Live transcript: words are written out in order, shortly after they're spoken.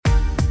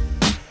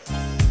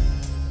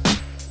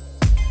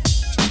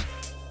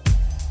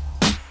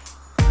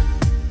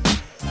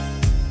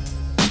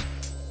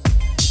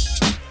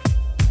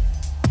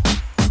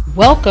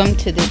Welcome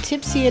to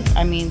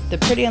the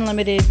Pretty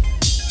Unlimited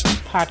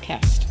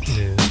podcast.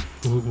 Yeah,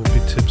 we'll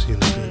be tipsy in a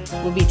bit.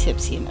 We'll be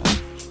tipsy in a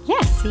bit.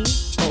 Yeah, see?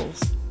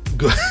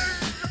 Goals.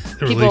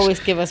 People always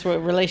give us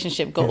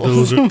relationship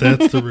goals.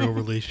 That's the real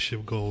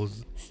relationship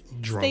goals.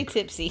 Drunk.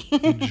 Stay tipsy.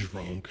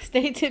 Drunk.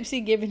 Stay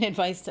tipsy giving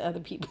advice to other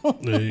people.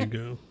 There you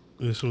go.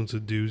 This one's a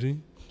doozy.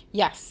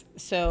 Yes.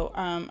 So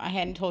I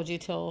hadn't told you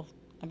till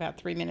about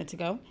 3 minutes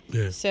ago.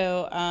 Yeah.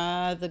 So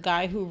the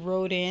guy who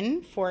wrote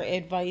in for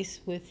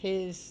advice with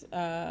his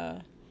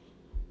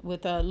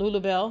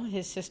Lulabelle,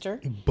 his sister,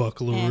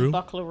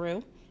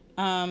 Bucklaroo,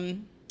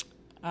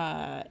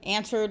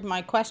 answered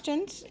my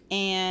questions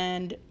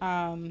and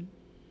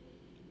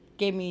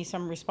gave me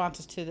some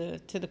responses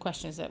to the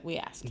questions that we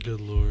asked.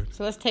 Good Lord.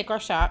 So let's take our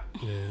shot.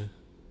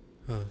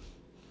 Yeah.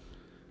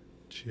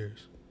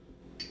 Cheers.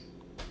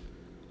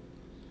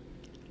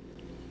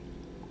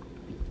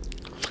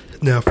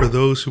 Now, for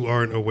those who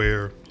aren't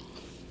aware,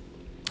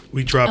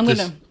 we dropped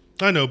this.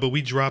 I know, but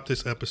we dropped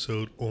this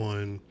episode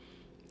on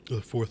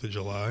the 4th of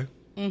July.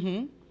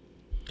 Mm-hmm.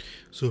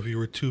 So if you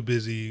were too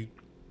busy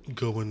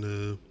going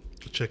to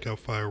check out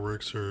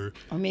fireworks or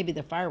maybe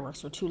the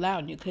fireworks were too loud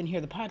and you couldn't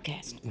hear the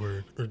podcast.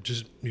 Or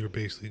just you were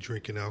basically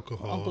drinking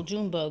alcohol. Uncle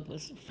Junebug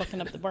was fucking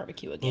up the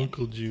barbecue again.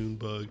 Uncle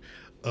Junebug.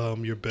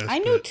 Your best I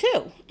knew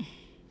two.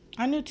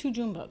 I knew two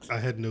Junebugs. I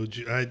had no...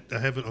 I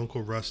have an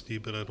Uncle Rusty,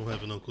 but I don't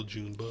have an Uncle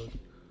Junebug.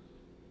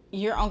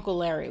 Your Uncle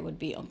Larry would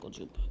be Uncle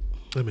Junebug.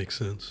 That makes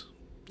sense.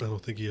 I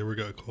don't think he ever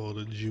got called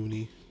a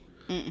Junie.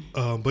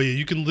 But yeah,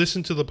 you can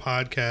listen to the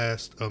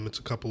podcast. It's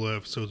a couple of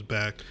episodes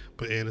back,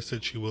 but Anna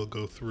said she will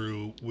go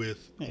through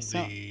with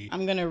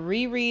I'm going to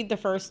reread the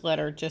first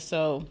letter just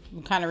so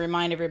kind of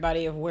remind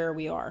everybody of where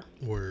we are.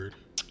 Word.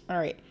 All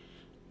right.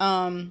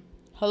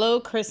 Hello,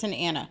 Chris and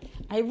Anna.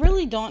 I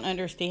really don't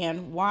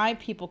understand why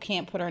people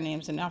can't put our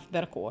names in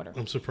alphabetical order.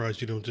 I'm surprised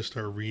you don't just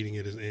start reading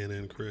it as Anna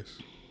and Chris.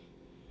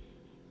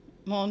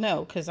 Well,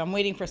 no, because I'm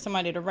waiting for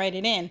somebody to write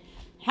it in.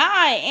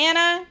 Hi,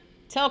 Anna.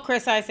 Tell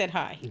Chris I said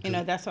hi.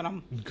 That's what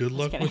I'm... Good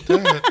luck with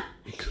that.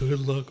 Good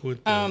luck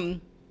with that.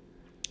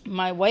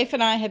 My wife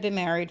and I have been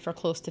married for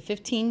close to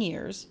 15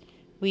 years.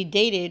 We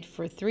dated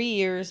for 3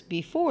 years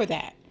before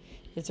that.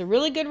 It's a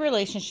really good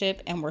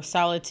relationship, and we're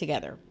solid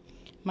together.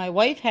 My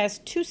wife has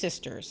 2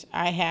 sisters.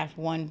 I have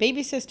 1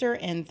 baby sister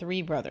and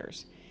 3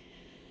 brothers.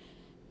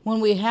 When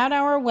we had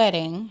our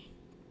wedding...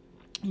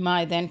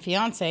 my then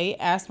fiance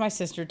asked my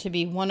sister to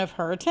be one of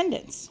her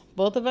attendants.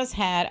 Both of us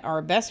had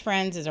our best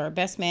friends as our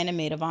best man and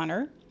maid of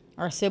honor.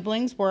 Our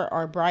siblings were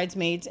our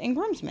bridesmaids and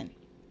groomsmen.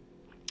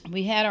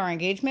 We had our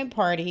engagement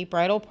party,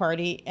 bridal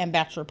party, and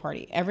bachelor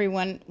party.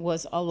 Everyone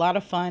was a lot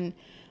of fun.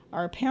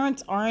 Our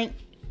parents aren't...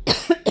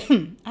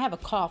 I have a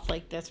cough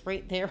like this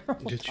right there.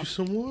 Get you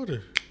some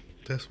water.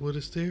 That's what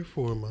it's there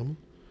for, Mama.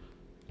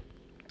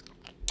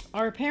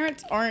 Our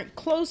parents aren't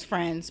close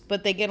friends,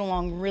 but they get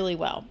along really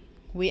well.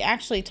 We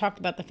actually talked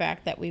about the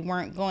fact that we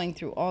weren't going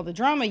through all the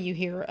drama you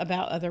hear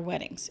about other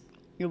weddings.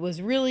 It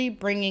was really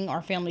bringing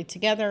our family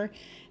together,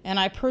 and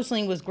I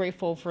personally was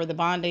grateful for the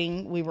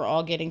bonding we were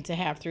all getting to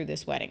have through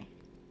this wedding.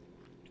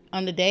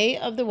 On the day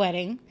of the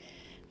wedding,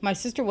 my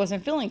sister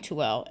wasn't feeling too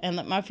well and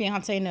let my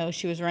fiance know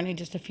she was running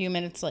just a few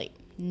minutes late.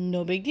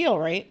 No big deal,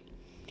 right?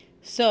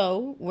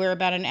 So we're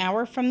about an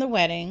hour from the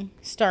wedding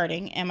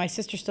starting, and my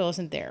sister still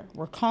isn't there.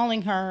 We're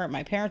calling her.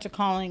 My parents are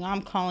calling.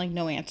 I'm calling.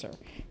 No answer.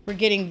 We're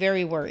getting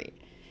very worried.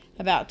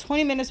 About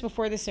 20 minutes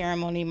before the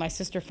ceremony, my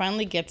sister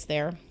finally gets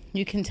there.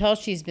 You can tell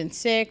she's been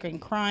sick and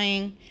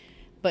crying,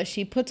 but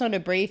she puts on a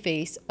brave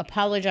face,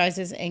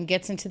 apologizes, and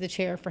gets into the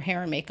chair for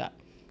hair and makeup.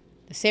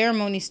 The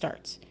ceremony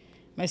starts.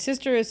 My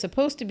sister is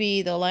supposed to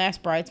be the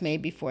last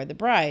bridesmaid before the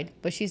bride,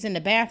 but she's in the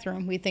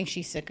bathroom. We think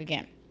she's sick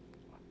again.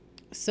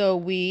 So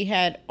we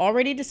had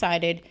already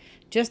decided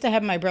just to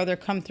have my brother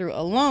come through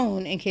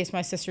alone in case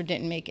my sister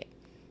didn't make it.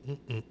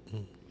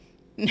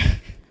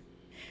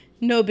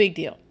 No big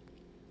deal.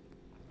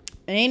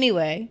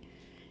 Anyway,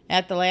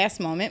 at the last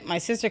moment, my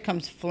sister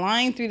comes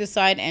flying through the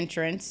side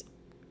entrance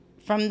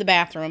from the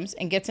bathrooms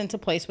and gets into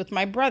place with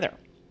my brother.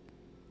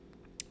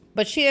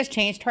 But she has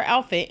changed her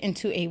outfit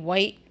into a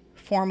white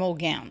formal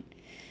gown.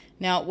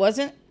 Now,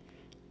 it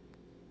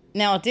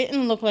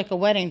didn't look like a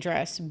wedding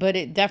dress, but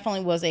it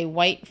definitely was a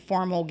white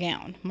formal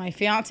gown. My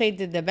fiance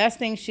did the best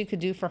thing she could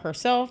do for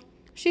herself.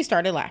 She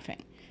started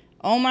laughing.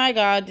 Oh my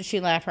God, did she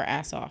laugh her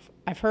ass off.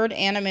 I've heard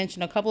Anna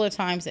mention a couple of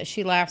times that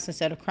she laughs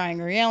instead of crying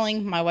or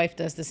yelling. My wife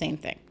does the same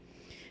thing.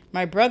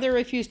 My brother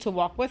refused to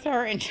walk with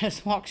her and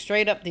just walked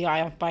straight up the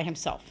aisle by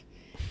himself.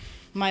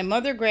 My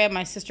mother grabbed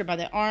my sister by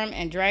the arm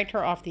and dragged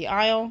her off the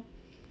aisle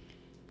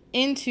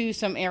into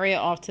some area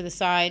off to the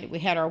side. We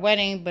had our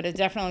wedding, but it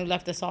definitely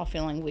left us all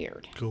feeling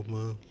weird. Go,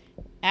 Mom.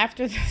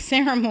 After the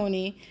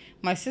ceremony,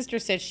 my sister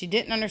said she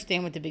didn't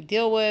understand what the big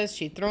deal was.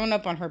 She'd thrown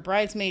up on her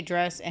bridesmaid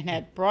dress and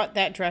had brought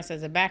that dress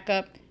as a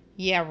backup.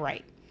 Yeah,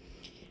 right.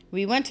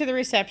 We went to the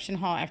reception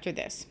hall after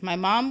this. My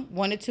mom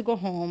wanted to go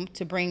home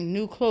to bring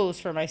new clothes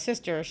for my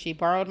sister. She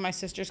borrowed my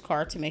sister's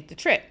car to make the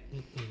trip.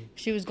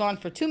 She was gone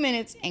for 2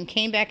 minutes and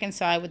came back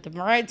inside with the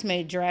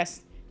bridesmaid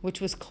dress, which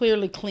was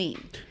clearly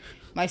clean.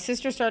 My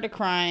sister started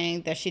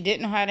crying that she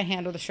didn't know how to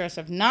handle the stress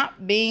of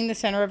not being the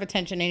center of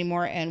attention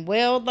anymore and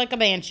wailed like a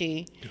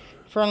banshee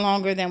for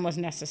longer than was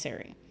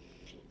necessary.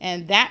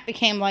 And that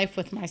became life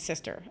with my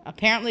sister.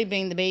 Apparently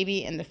being the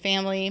baby in the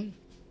family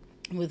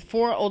with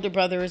 4 older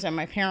brothers and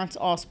my parents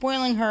all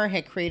spoiling her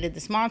had created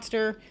this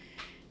monster.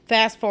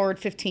 Fast forward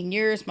 15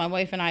 years, my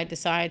wife and I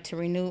decide to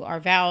renew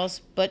our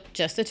vows, but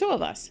just the 2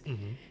 of us.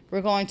 Mm-hmm.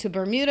 We're going to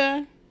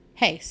Bermuda.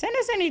 Hey, send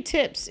us any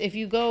tips when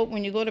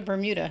you go to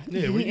Bermuda.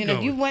 Yeah, where you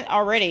going? You went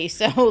already,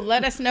 so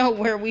let us know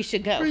where we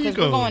should go because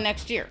we're going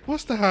next year.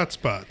 What's the hot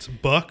spots?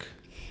 Buck?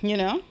 We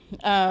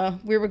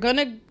were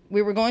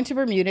going to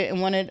Bermuda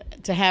and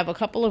wanted to have a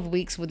couple of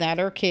weeks without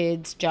our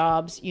kids,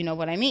 jobs, you know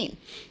what I mean.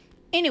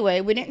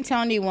 Anyway, we didn't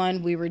tell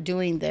anyone we were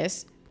doing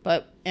this,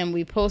 and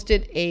we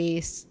posted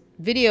a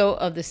video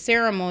of the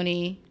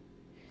ceremony.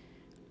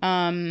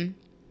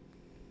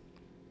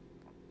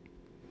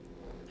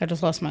 I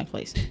just lost my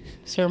place.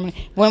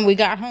 Ceremony. When we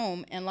got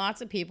home, and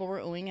lots of people were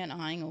oohing and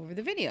eyeing over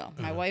the video.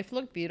 My wife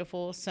looked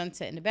beautiful,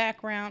 sunset in the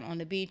background, on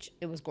the beach.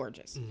 It was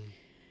gorgeous. Mm.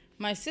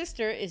 My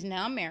sister is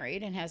now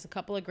married and has a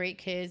couple of great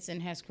kids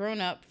and has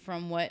grown up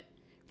from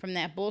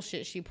that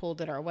bullshit she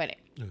pulled at our wedding.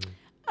 Mm-hmm.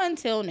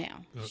 Until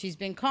now. She's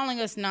been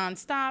calling us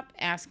nonstop,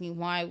 asking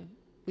why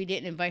we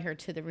didn't invite her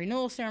to the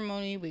renewal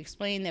ceremony. We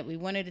explained that we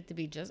wanted it to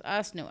be just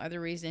us, no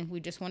other reason. We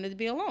just wanted to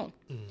be alone.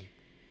 Mm.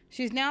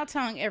 She's now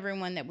telling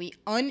everyone that we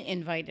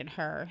uninvited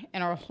her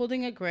and are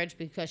holding a grudge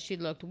because she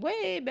looked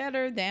way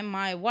better than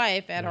my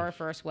wife at our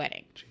first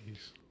wedding. Jeez.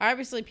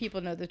 Obviously,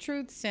 people know the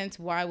truth, since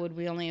why would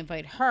we only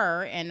invite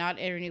her and not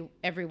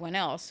everyone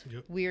else?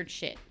 Yep. Weird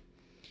shit.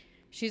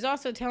 She's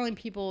also telling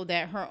people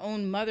that her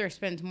own mother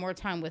spends more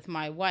time with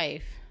my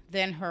wife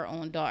than her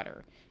own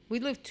daughter.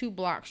 We live 2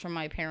 blocks from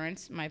my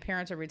parents. My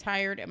parents are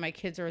retired, and my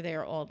kids are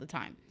there all the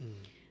time. Mm.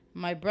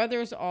 My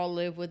brothers all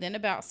live within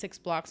about 6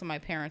 blocks of my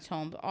parents'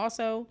 home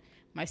also.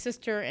 My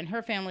sister and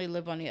her family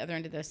live on the other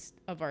end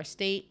of our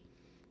state.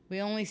 We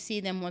only see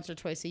them once or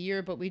twice a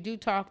year, but we do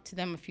talk to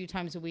them a few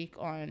times a week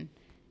on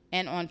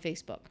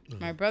Facebook. Mm-hmm.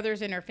 My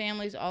brothers and their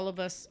families, all of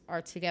us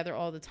are together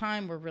all the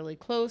time. We're really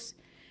close.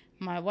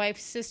 My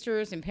wife's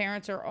sisters and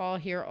parents are all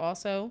here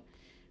also.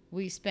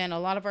 We spend a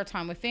lot of our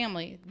time with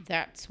family.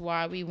 That's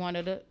why we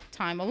wanted a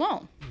time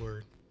alone.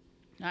 Word.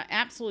 I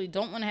absolutely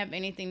don't want to have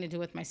anything to do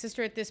with my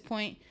sister at this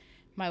point.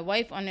 My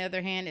wife, on the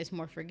other hand, is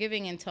more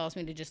forgiving and tells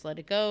me to just let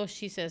it go.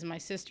 She says my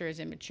sister is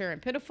immature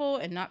and pitiful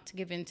and not to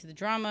give in to the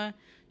drama.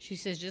 She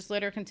says just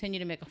let her continue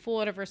to make a fool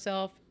out of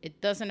herself. It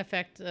doesn't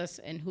affect us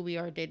and who we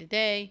are day to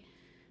day.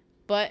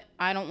 But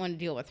I don't want to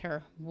deal with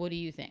her. What do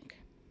you think?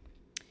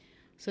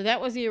 So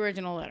that was the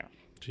original letter.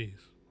 Jeez.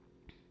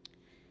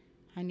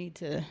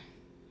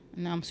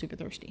 Now I'm super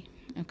thirsty.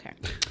 Okay.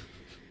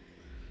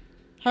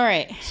 All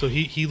right. So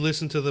he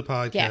listened to the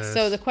podcast. Yeah.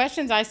 So the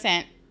questions I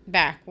sent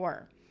back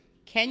were,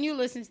 can you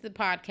listen to the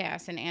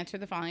podcast and answer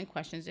the following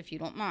questions if you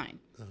don't mind?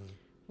 Uh-huh.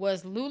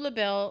 Was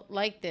Lulabelle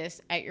like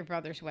this at your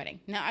brother's wedding?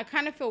 Now, I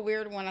kind of feel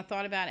weird when I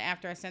thought about it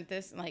after I sent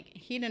this. Like,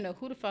 he didn't know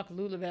who the fuck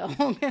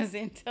Lulabelle was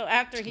until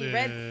after he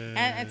read,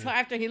 and until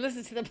after he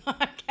listened to the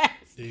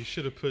podcast. Yeah, you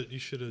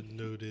should have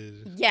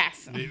noted.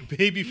 Yes.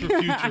 Maybe for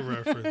future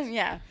reference.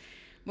 Yeah.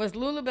 Was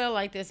Lulabelle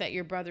like this at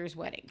your brother's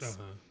weddings?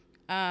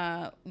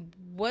 Uh-huh.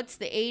 What's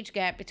the age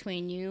gap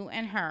between you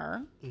and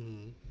her?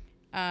 Mm-hmm.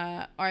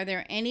 Are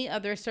there any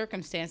other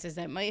circumstances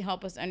that might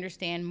help us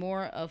understand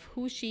more of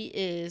who she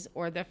is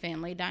or the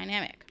family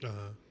dynamic?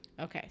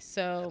 Uh-huh. Okay,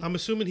 so... I'm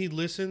assuming he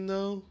listened,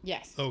 though?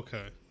 Yes.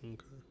 Okay.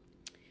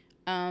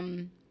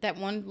 That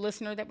one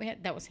listener that we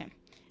had, that was him.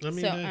 I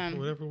mean,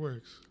 whatever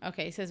works.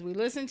 Okay, it says, we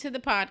listened to the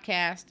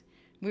podcast.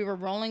 We were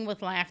rolling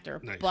with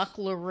laughter. Nice. Buck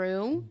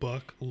LaRue.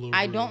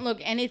 I don't look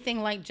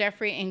anything like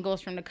Jeffrey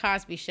Ingalls from The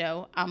Cosby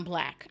Show. I'm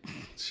black.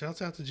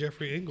 Shouts out to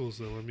Jeffrey Ingalls,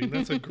 though. I mean,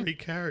 that's a great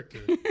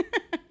character.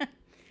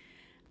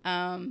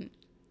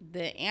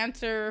 The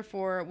answer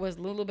for was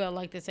Lulabelle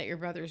like this at your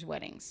brother's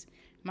weddings?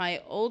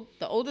 The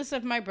oldest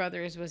of my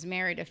brothers was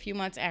married a few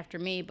months after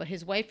me, but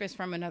his wife is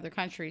from another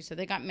country, so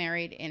they got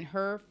married in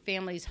her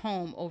family's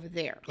home over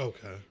there.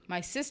 Okay.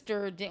 My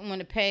sister didn't want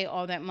to pay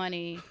all that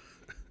money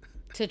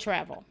to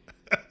travel.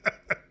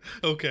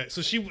 Okay,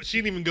 so she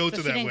didn't even go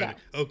to that wedding.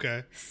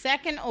 Okay.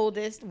 Second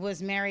oldest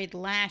was married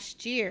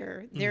last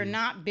year. They're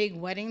not big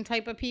wedding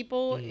type of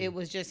people. It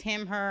was just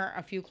him, her,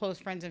 a few close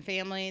friends and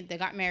family. They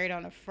got married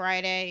on a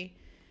Friday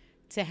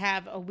to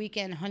have a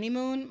weekend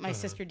honeymoon. My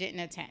sister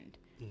didn't attend.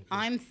 Okay.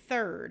 I'm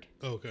third.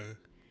 Okay.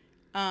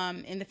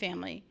 In the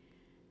family.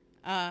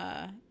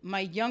 My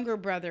younger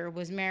brother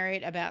was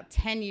married about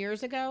 10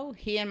 years ago.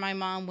 He and my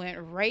mom went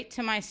right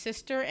to my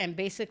sister and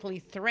basically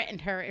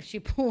threatened her if she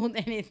pulled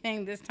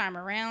anything this time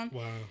around.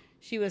 Wow.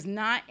 She was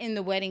not in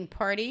the wedding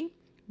party,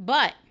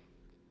 but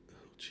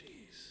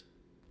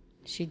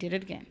she did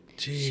it again.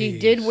 Jeez. She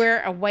did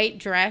wear a white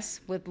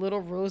dress with little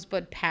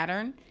rosebud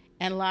pattern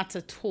and lots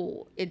of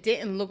tulle. It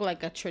didn't look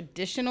like a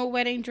traditional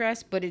wedding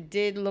dress, but it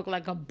did look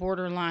like a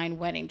borderline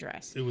wedding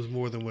dress. It was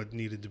more than what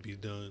needed to be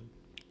done.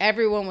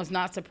 Everyone was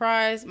not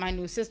surprised. My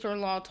new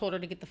sister-in-law told her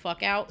to get the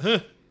fuck out.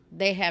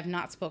 They have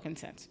not spoken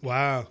since.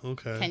 Wow.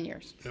 Okay. 10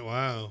 years.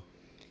 Wow.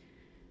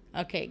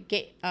 Okay.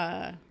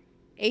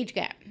 Age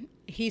gap.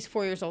 He's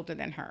 4 years older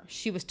than her.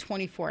 She was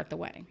 24 at the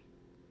wedding.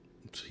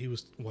 He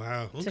was,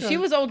 wow. Okay. So she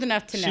was old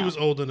enough to know. She was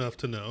old enough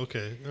to know.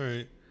 Okay. All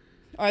right.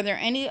 Are there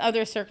any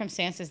other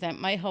circumstances that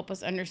might help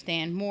us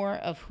understand more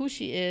of who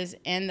she is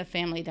and the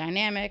family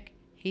dynamic?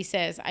 He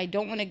says, I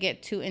don't want to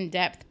get too in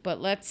depth,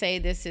 but let's say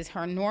this is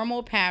her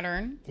normal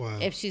pattern. Wow.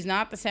 If she's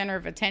not the center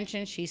of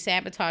attention, she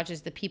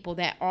sabotages the people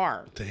that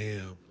are.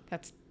 Damn.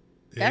 That's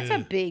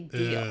a big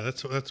deal. Yeah,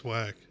 that's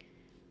whack.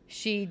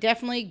 She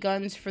definitely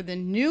guns for the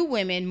new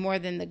women more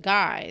than the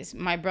guys.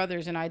 My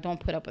brothers and I don't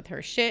put up with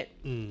her shit.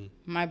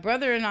 My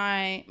brothers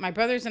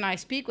and I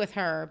speak with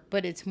her,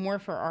 but it's more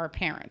for our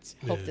parents.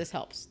 Hope this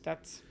helps.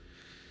 That's.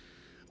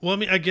 Well, I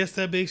mean, I guess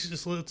that basically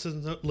just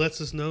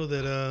lets us know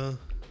that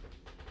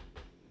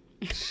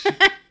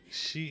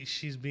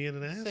she's being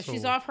an asshole. So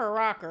she's off her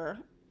rocker,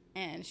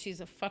 and she's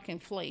a fucking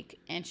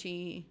flake, and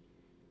she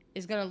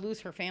is gonna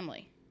lose her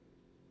family.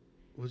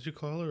 What'd you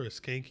call her? A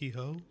skanky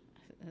hoe?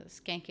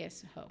 Skank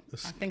ass hoe.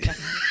 I think that's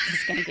a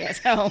skank ass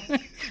hoe.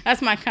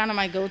 That's my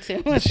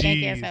go-to.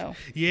 Skank ass hoe.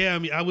 Yeah, I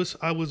mean, I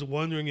was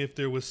wondering if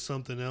there was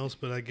something else,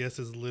 but I guess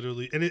it's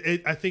literally,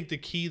 and I think the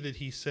key that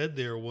he said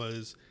there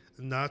was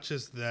not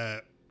just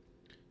that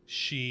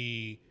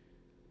she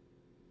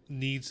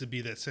needs to be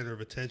that center of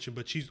attention,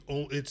 but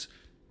it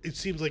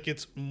seems like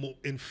it's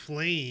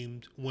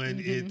inflamed when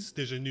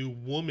there's a new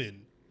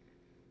woman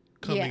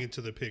coming into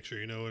the picture.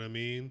 You know what I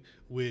mean?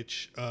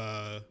 Which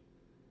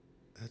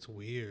that's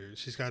weird.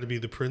 She's got to be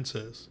the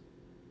princess.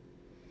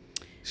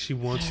 She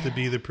wants to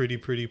be the pretty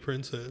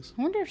princess.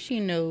 I wonder if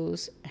she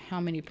knows how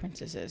many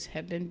princesses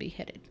have been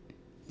beheaded.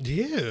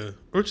 Yeah.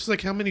 Or just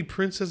like how many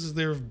princesses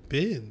there have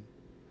been.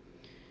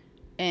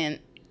 And,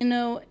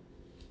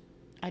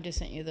 I just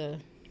sent you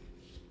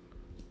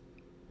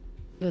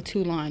the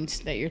 2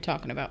 lines that you're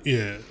talking about.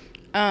 Yeah.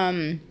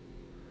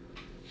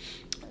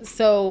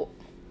 So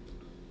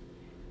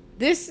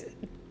this,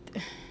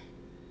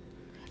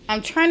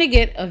 I'm trying to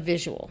get a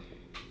visual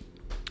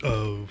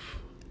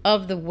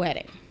of the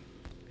wedding.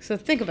 So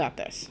think about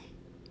this.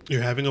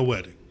 You're having a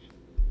wedding.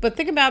 But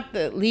think about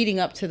the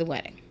leading up to the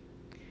wedding.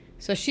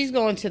 So she's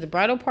going to the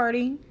bridal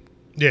party.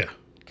 Yeah.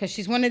 Because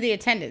she's one of the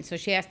attendants, so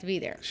she has to be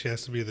there. She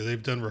has to be there.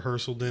 They've done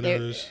rehearsal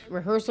dinners.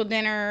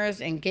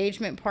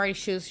 Engagement party.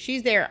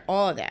 She's there,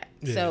 all of that.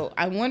 Yeah. So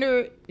I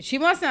wonder, she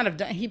must not have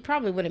done, he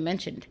probably would have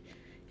mentioned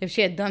if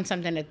she had done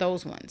something at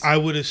those ones. I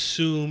would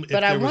assume if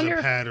there was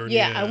a pattern.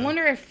 Yeah, I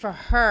wonder if for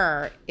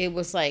her, it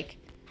was like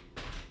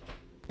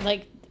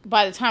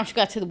by the time she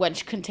got to the wedding,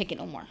 she couldn't take it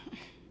no more.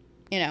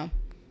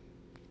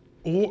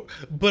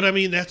 But I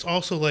mean, that's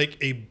also like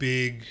a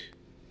big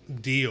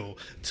deal.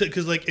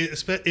 Because like,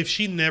 if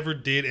she never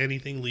did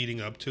anything leading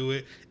up to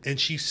it and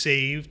she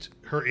saved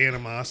her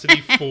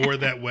animosity for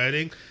that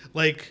wedding,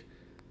 like,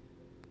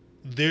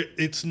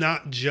 it's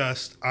not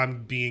just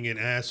I'm being an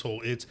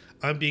asshole. It's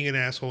I'm being an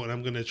asshole and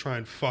I'm going to try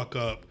and fuck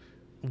up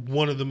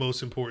one of the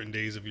most important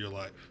days of your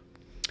life.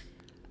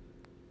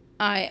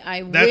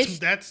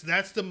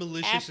 That's the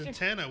malicious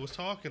intent I was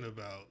talking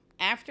about.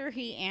 After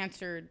he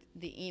answered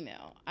the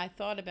email, I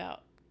thought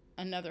about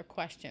another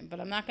question, but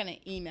I'm not going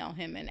to email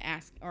him and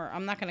ask, or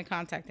I'm not going to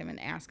contact him and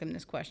ask him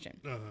this question.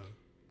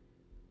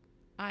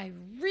 I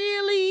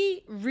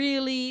really,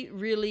 really,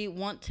 really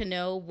want to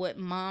know what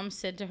Mom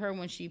said to her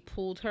when she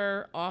pulled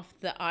her off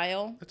the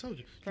aisle. I told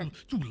you,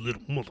 you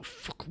little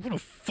motherfucker. What the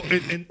fuck?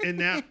 And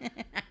now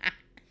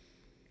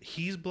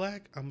he's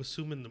black. I'm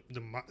assuming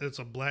it's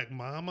a black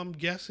mom. I'm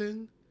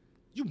guessing.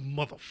 You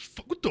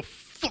motherfucker! What the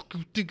fuck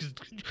you think?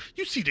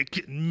 You see that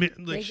getting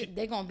like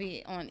they're gonna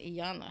be on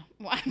Iyanla.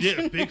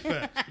 Yeah, big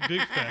facts.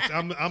 Big facts.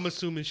 I'm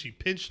assuming she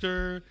pinched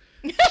her.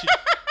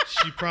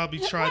 She probably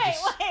tried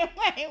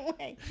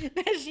Wait.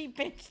 That she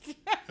pinched.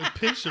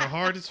 Pinched her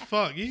hard as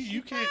fuck.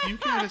 You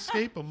can't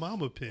escape a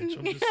mama pinch.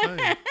 I'm just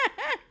saying.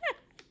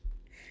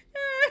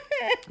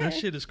 That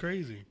shit is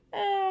crazy.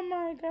 Oh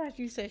my gosh!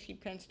 You said she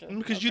pinched her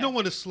because you don't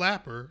want to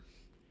slap her.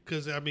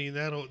 Because I mean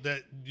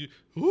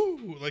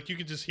like you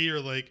can just hear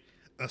like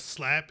a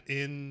slap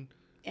in.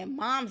 And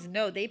moms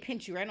know they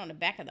pinch you right on the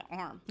back of the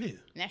arm. Yeah, and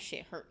that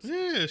shit hurts.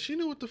 Yeah, she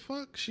knew what the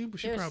fuck.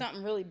 There's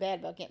something really bad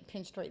about getting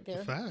pinched right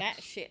there. Facts.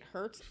 That shit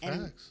hurts. Facts.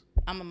 And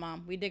I'm a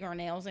mom. We dig our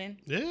nails in.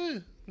 Yeah,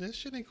 that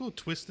shit ain't cool.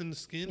 Twisting the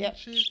skin and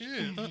shit.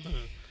 Yeah,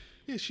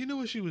 yeah. She knew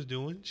what she was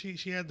doing. She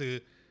had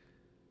the.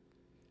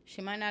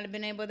 She might not have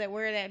been able to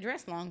wear that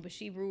dress long, but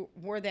she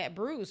wore that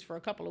bruise for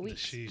a couple of weeks.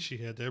 She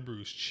had that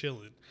bruise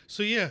chilling.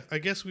 So yeah, I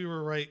guess we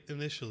were right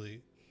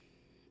initially.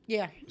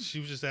 Yeah. She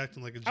was just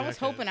acting like a jackass. I was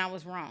hoping I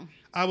was wrong.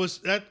 I was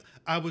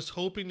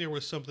hoping there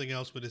was something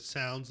else, but it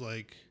sounds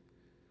like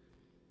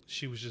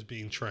she was just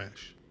being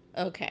trash.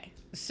 Okay.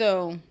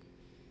 So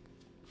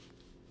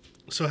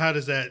how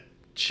does that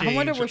change? I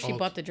wonder where she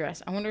bought the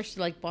dress. I wonder if she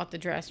bought the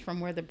dress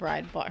from where the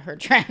bride bought her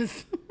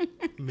dress.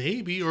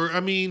 Maybe, or I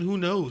mean, who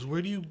knows?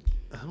 Where do you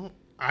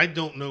I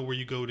don't know where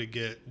you go to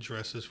get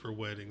dresses for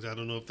weddings. I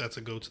don't know if that's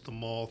a go to the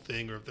mall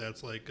thing or if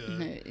that's like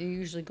You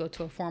usually go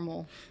to a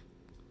formal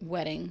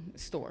wedding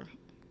store.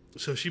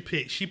 So she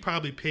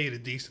probably paid a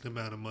decent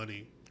amount of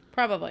money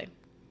Probably.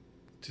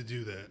 to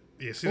do that.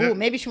 Yeah, see Oh, that,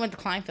 maybe she went to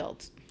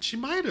Kleinfeld's. she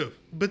might have,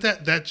 but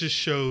that just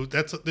shows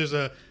there's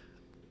a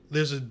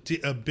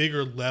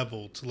bigger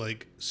level to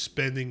like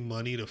spending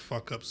money to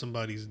fuck up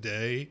somebody's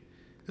day.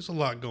 There's a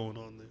lot going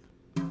on there.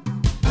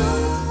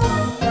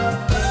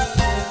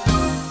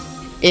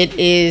 It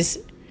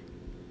is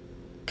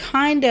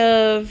kind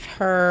of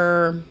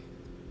her,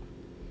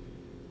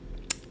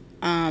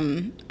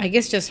 I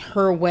guess just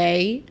her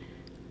way.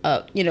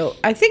 I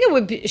think it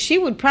would be, she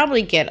would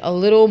probably get a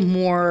little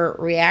more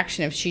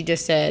reaction if she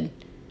just said,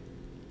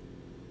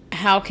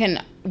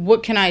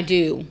 what can I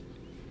do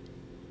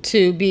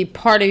to be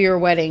part of your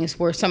weddings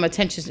where some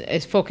attention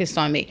is focused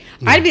on me?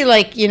 I'd be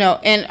like,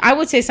 and I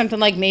would say something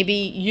like, maybe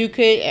you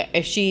could,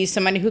 if she's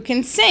somebody who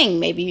can sing,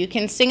 maybe you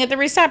can sing at the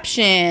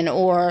reception,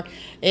 or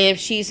if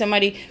she's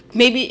somebody,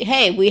 maybe,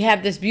 hey, we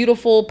have this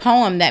beautiful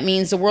poem that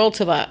means the world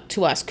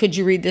to us. Could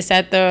you read this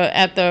at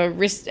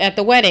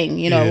the wedding?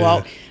 Yeah.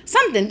 Well,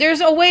 something.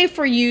 There's a way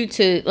for you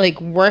to like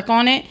work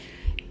on it.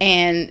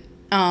 And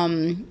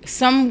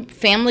some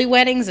family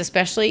weddings,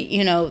 especially,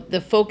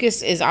 the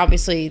focus is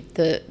obviously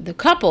the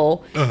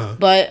couple,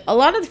 but a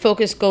lot of the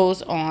focus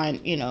goes on,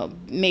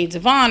 maids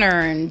of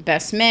honor and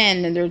best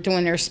men, and they're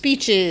doing their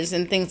speeches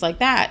and things like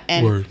that.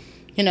 And, Word.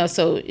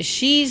 So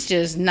she's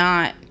just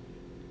not,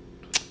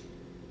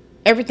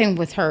 everything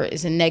with her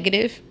is a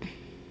negative.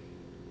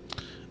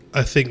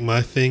 I think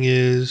my thing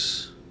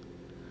is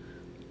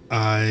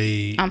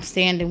I'm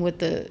standing with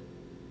the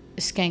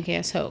skank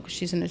ass hoe, 'cause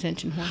she's an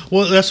attention whore.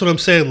 Well, that's what I'm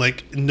saying.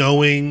 Like,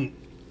 knowing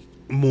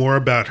more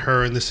about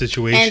her and the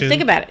situation. And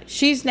think about it.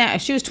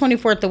 If she was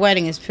 24 at the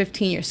wedding, is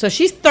 15 years. So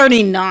she's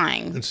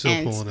 39. And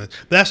still pulling it.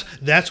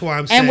 That's why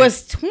I'm saying. And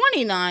was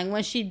 29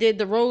 when she did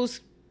the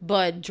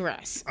rosebud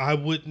dress. I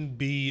wouldn't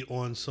be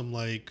on some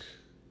like,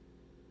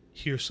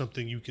 here's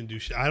something you can do.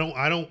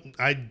 I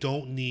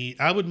don't need.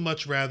 I would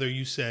much rather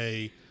you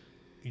say,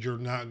 you're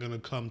not gonna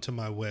come to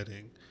my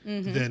wedding,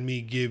 than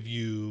me give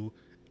you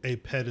a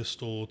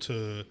pedestal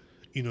to,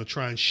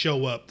 try and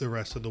show up the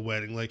rest of the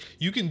wedding. Like,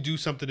 you can do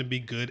something to be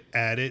good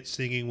at it,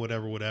 singing,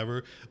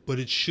 whatever, but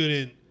it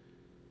shouldn't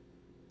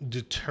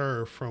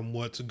deter from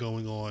what's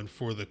going on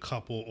for the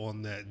couple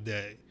on that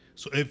day.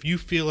 So if you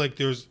feel like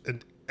there's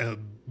a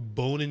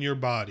bone in your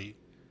body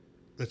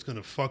that's going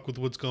to fuck with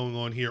what's going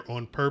on here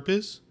on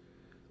purpose,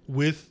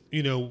 with,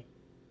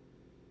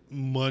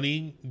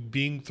 money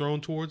being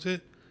thrown towards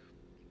it,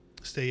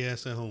 stay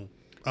ass at home.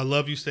 I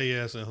love you, stay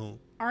ass at home.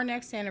 Our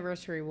next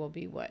anniversary will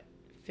be what?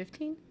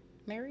 15?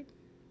 Married?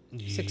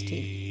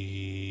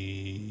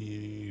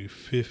 16.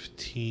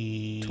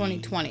 15.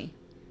 2020.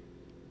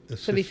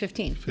 That's So it'll be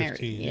 15. 15,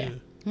 Married. yeah.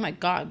 Oh my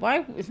God.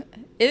 Why? Doesn't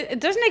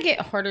it get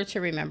harder to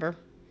remember?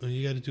 Well,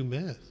 you got to do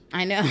math.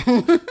 I know.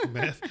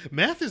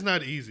 Math is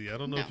not easy. I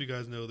don't know if you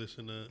guys know this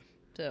or not.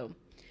 So,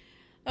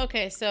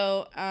 okay.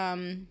 So,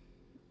 I'm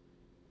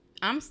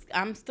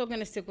still going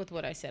to stick with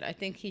what I said. I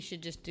think he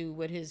should just do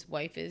what his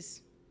wife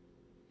is.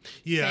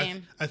 Yeah,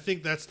 I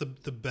think that's the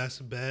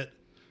best bet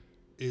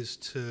is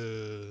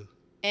to.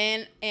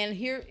 And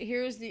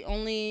here's the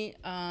only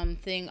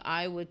thing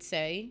I would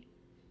say,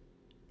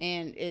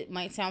 and it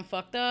might sound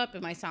fucked up.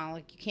 It might sound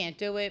like you can't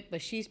do it,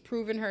 but she's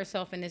proven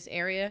herself in this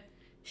area.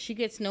 She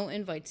gets no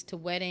invites to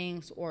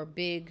weddings or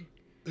big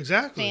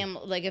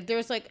family. Like, if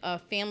there's like a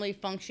family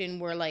function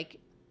where like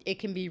it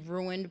can be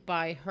ruined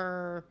by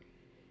her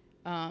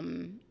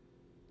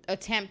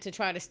attempt to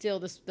try to steal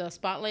the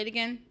spotlight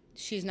again,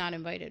 she's not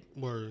invited.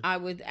 Word. I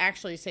would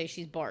actually say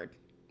she's barred.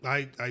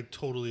 I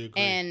totally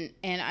agree. And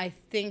I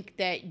think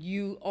that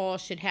you all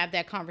should have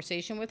that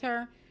conversation with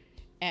her.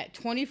 At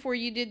 24,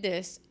 you did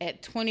this.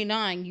 At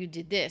 29, you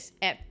did this.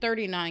 At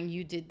 39,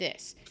 you did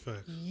this.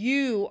 Facts.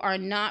 You are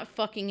not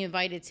fucking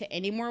invited to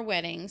any more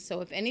weddings.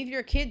 So if any of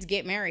your kids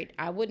get married,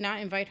 I would not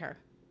invite her.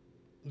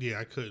 Yeah,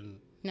 I couldn't.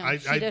 No,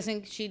 she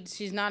doesn't.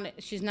 She's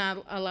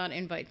not allowed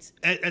invites.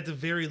 At the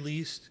very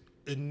least,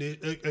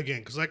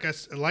 again,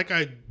 because like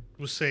I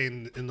was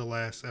saying in the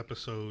last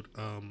episode,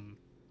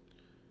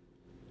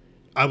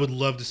 I would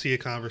love to see a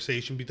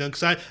conversation be done,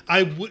 because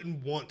I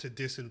wouldn't want to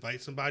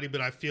disinvite somebody,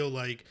 but I feel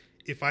like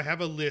if I have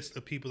a list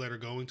of people that are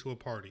going to a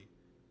party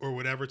or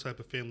whatever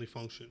type of family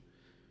function,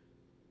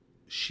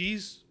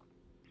 she's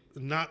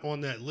not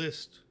on that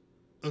list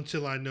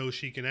until I know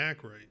she can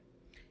act right.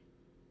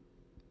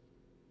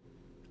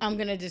 I'm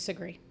going to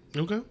disagree.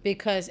 Okay.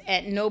 Because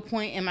at no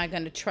point am I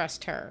going to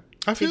trust her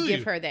to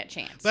give her that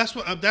chance.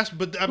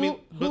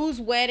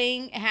 Whose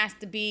wedding has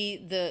to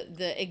be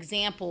the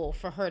example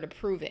for her to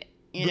prove it,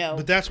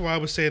 But that's why I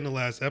was saying in the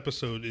last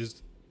episode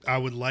is I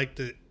would like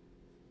to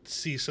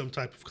see some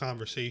type of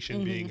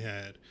conversation being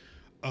had.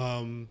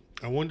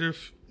 I wonder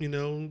if,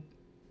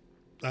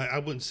 I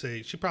wouldn't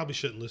say, she probably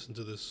shouldn't listen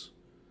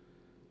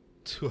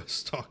to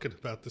us talking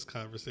about this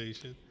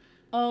conversation.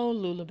 Oh,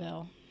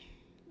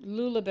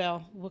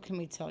 Lulabelle, what can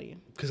we tell you?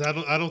 Because I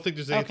don't think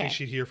there's anything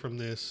she'd hear from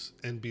this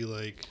and be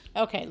like,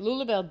 okay,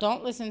 Lulabelle,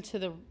 don't listen to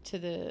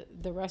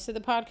the rest of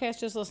the podcast.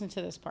 Just listen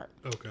to this part.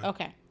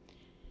 Okay.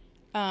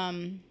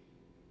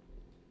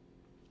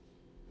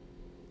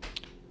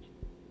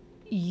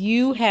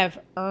 You have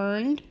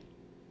earned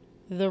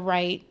the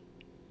right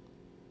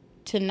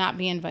to not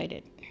be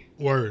invited.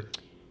 Word.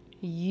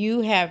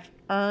 You have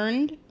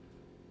earned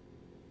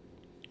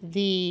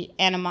the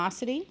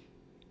animosity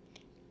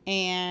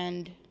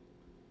and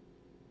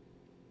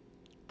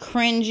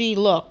cringy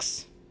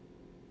looks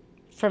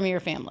from your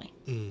family.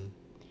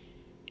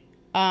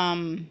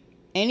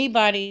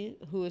 Anybody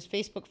who is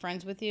Facebook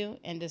friends with you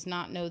and does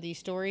not know these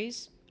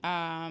stories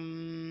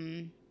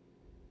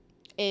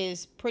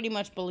is pretty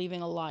much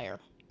believing a liar.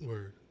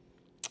 Word.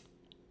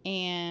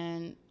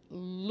 And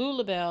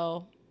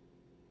Lulabelle,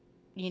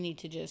 you need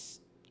to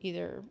just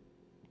either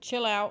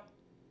chill out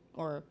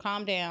or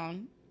calm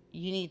down.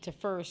 You need to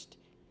first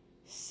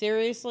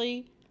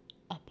seriously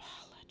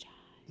apologize.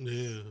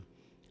 Yeah.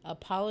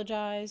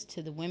 Apologize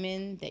to the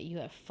women that you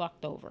have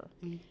fucked over.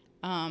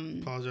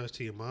 Apologize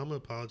to your mama.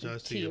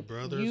 Apologize to your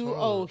brothers. You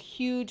owe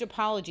huge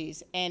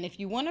apologies. And if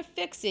you want to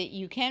fix it,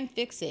 you can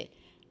fix it.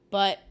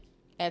 But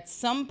at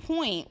some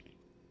point,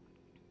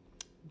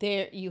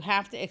 you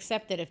have to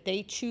accept that if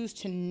they choose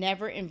to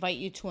never invite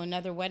you to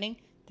another wedding,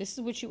 this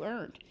is what you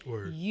earned.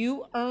 Word.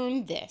 You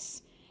earned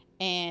this.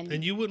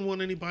 And you wouldn't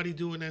want anybody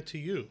doing that to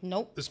you.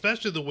 Nope.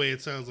 Especially the way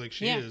it sounds like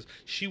she is.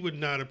 She would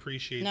not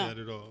appreciate that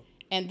at all.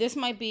 And this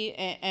might be,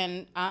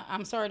 and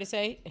I'm sorry to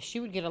say, she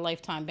would get a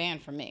lifetime ban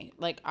from me.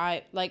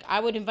 I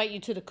would invite you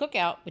to the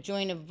cookout, but you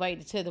ain't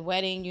invited to the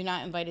wedding. You're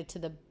not invited to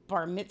the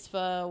bar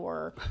mitzvah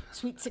or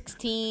sweet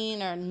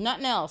 16 or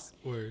nothing else.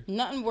 Word.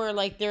 Nothing where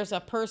like there's a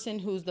person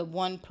who's the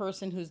one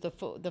person who's the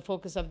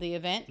focus of the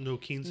event. No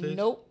quinces?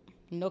 Nope.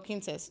 No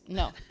quinces.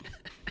 No.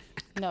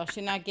 No,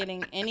 she's not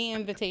getting any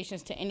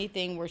invitations to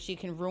anything where she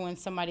can ruin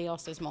somebody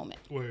else's moment.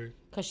 Word.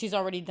 Because she's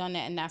already done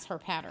that, and that's her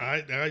pattern.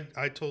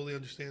 I totally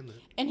understand that.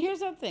 And here's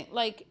the thing.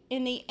 Like,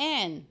 in the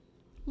end,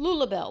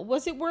 Lulabelle,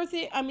 was it worth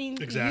it? I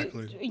mean,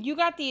 exactly. You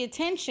got the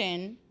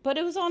attention, but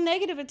it was all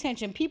negative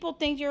attention. People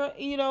think you're,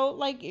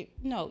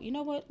 no, you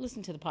know what?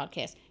 Listen to the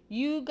podcast.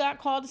 You got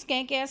called a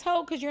skank-ass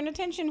hoe because you're an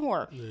attention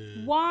whore.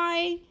 Yeah.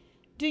 Why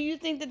do you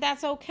think that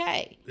that's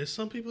okay? There's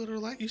some people that are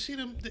like, you see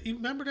them, you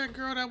remember that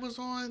girl that was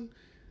on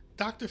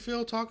Dr.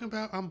 Phil talking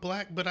about, I'm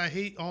black, but I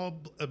hate all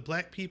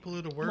black people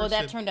are the worst. Well,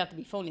 that turned out to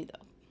be phony,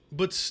 though.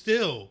 But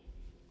still,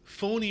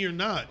 phony or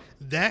not,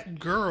 that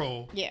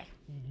girl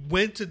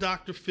went to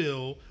Dr.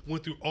 Phil,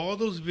 went through all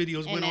those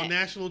videos, went on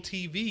national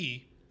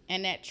TV.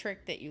 And that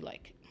trick that you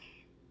like.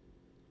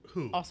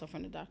 Who? Also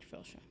from the Dr.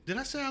 Phil show. Did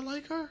I say I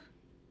like her?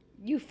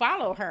 You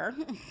follow her.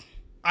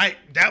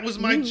 That was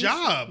my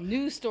job.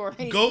 News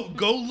stories.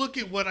 Go look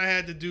at what I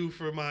had to do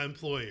for my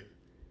employer.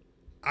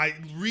 I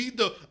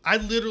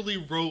literally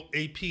wrote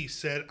a piece,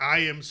 said, I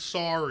am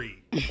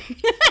sorry.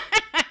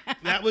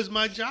 That was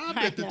my job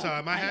at the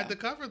time. I had to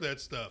cover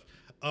that stuff.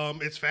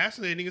 It's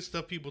fascinating. It's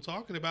stuff people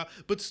talking about.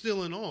 But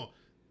still in all,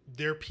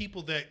 there are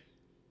people that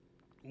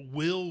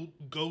will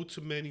go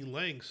to many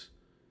lengths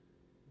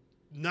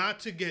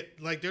not to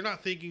get, like, they're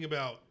not thinking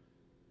about,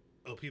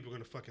 oh, people are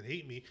going to fucking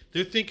hate me.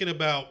 They're thinking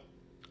about,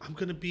 I'm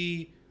going to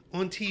be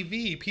on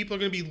TV. People are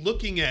going to be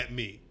looking at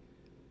me.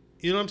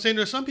 You know what I'm saying?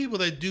 There's some people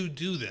that do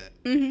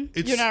that.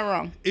 Mm-hmm. You're not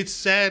wrong. It's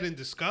sad and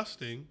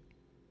disgusting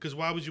because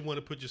why would you want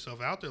to put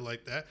yourself out there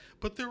like that?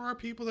 But there are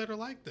people that are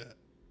like that.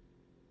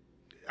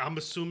 I'm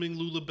assuming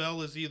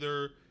Lulabelle is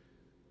either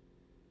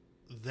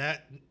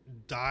that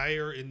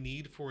dire in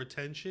need for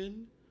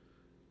attention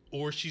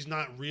or she's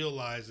not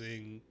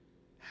realizing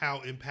how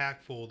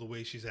impactful the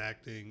way she's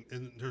acting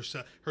and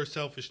her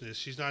selfishness.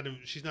 She's not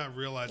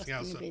realizing that's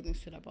how. The new bathing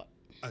suit I bought.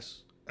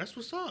 That's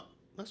what's up.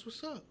 That's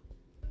what's up.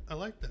 I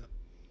like that.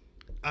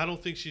 I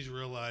don't think she's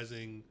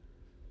realizing,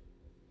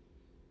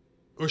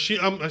 or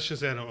I should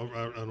say I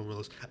don't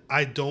realize.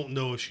 I don't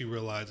know if she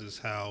realizes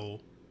how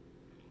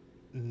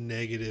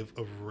negative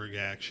of a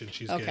reaction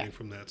she's getting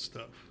from that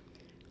stuff.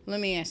 Let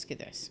me ask you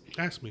this.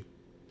 Ask me.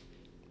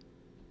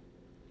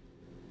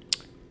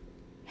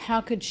 How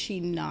could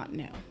she not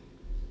know?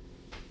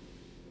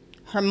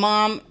 Her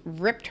mom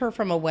ripped her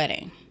from a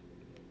wedding.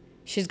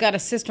 She's got a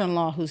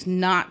sister-in-law who's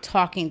not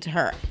talking to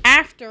her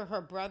after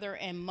her brother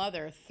and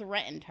mother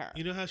threatened her.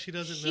 You know how she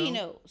doesn't know? She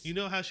knows. You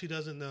know how she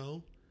doesn't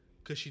know?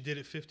 Because she did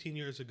it 15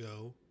 years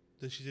ago.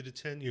 Then she did it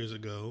 10 years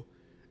ago.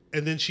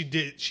 And then she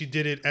did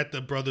it at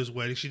the brother's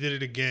wedding. She did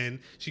it again.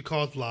 She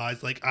called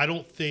lies. Like, I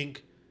don't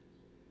think...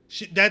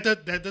 That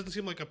doesn't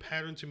seem like a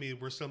pattern to me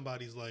where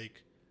somebody's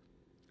like,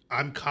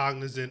 I'm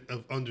cognizant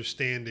of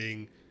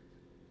understanding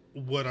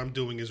what I'm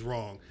doing is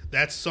wrong.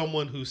 That's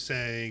someone who's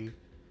saying...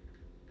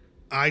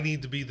 I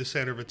need to be the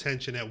center of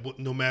attention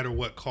no matter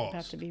what cost.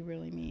 About to be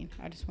really mean.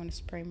 I just want to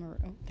spray Marie.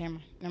 Oh, never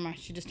mind.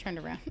 She just turned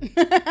around. She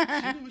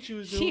knew what she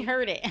was doing. She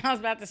heard it. I was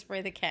about to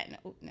spray the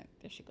cat. No,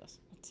 there she goes.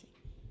 Let's see.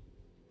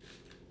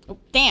 Oh,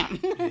 damn.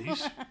 Yeah,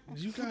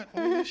 you got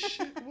all this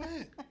shit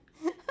wet.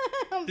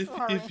 I'm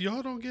sorry. If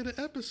y'all don't get an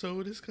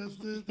episode, it's because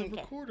the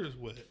recorder's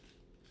wet.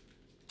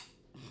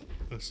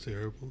 That's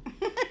terrible.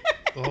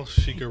 All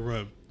she can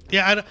rub.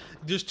 Yeah,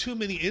 there's too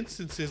many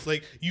instances.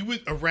 Like,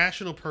 a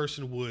rational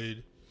person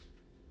would...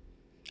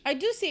 I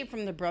do see it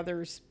from the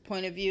brother's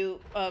point of view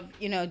of,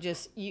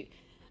 just you.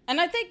 And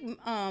I think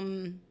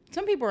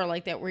some people are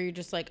like that, where you're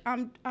just like,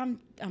 I'm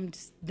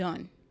just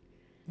done.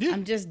 Yeah.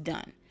 I'm just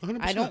done. 100%.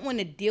 I don't want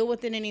to deal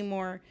with it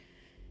anymore.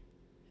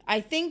 I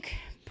think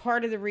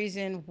part of the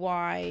reason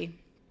why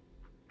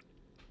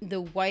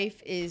the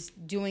wife is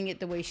doing it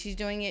the way she's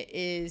doing it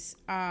is,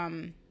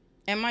 and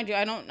mind you,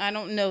 I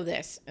don't know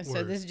this, and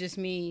so this is just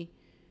me,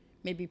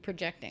 maybe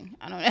projecting.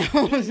 I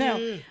don't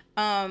know.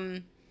 Yeah.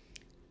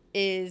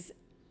 Is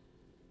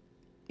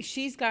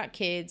she's got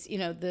kids?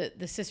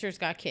 The sister's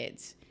got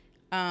kids.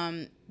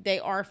 They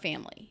are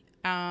family.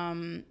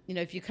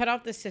 If you cut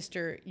off the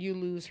sister, you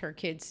lose her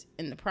kids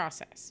in the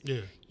process.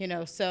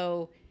 Yeah.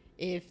 So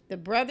if the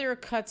brother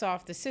cuts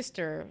off the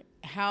sister,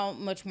 how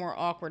much more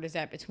awkward is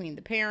that between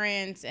the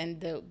parents and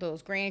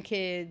those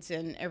grandkids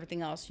and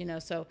everything else,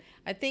 So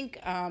I think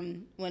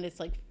when it's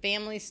like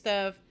family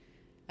stuff,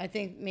 I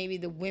think maybe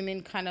the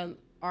women kind of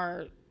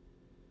are,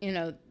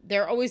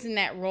 they're always in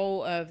that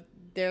role of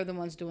they're the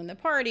ones doing the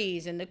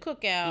parties and the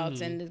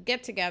cookouts and the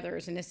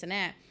get-togethers and this and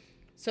that.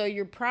 So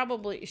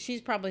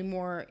she's probably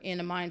more in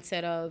a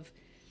mindset of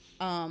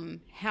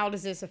how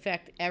does this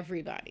affect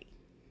everybody?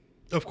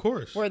 Of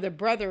course. Where the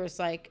brother is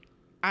like,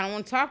 I don't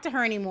want to talk to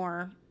her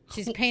anymore.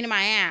 She's a pain in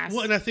my ass.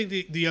 Well, and I think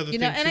the other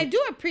thing, and I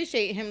do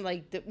appreciate him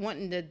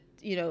wanting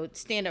to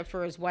stand up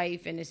for his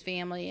wife and his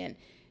family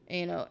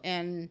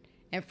and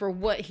and for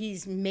what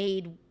he's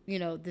made,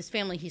 this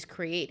family he's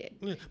created.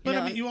 Yeah. But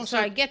I mean, you also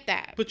I get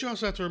that. But you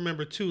also have to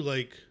remember too,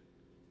 like,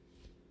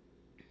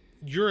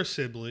 you're a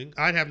sibling.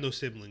 I'd have no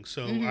siblings,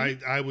 so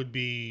I would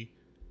be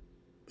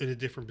in a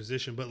different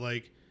position. But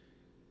like,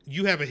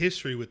 you have a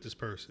history with this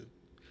person.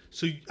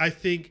 So I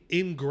think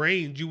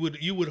ingrained, you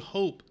would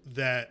hope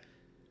that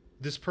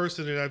this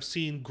person that I've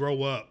seen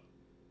grow up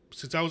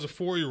since I was a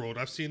 4-year-old,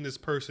 I've seen this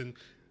person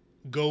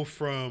go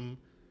from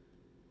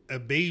a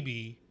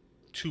baby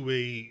to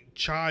a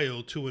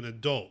child to an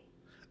adult.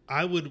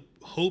 I would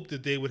hope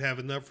that they would have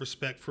enough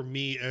respect for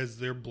me as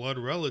their blood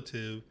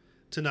relative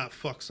to not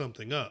fuck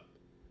something up.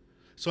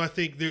 So I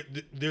think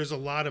there's a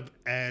lot of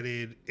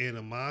added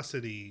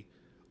animosity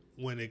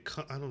when it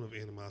comes, I don't know if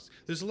animosity.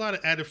 There's a lot of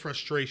added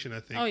frustration, I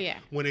think. Oh, yeah.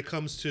 When it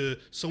comes to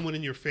someone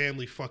in your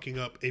family fucking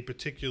up a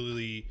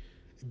particularly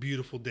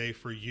beautiful day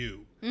for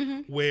you,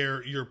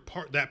 where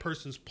that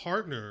person's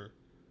partner,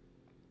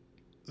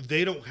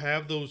 they don't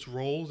have those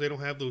roles, they don't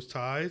have those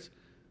ties,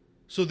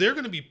 so they're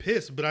going to be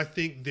pissed. But I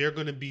think they're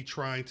going to be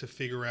trying to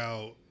figure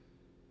out,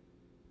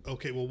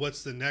 okay, well,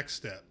 what's the next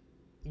step?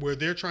 Where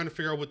they're trying to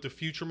figure out what the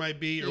future might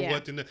be, or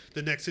what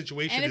the next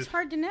situation is. And it's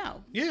hard to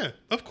know. Yeah,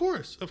 of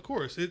course.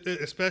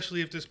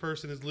 Especially if this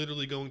person is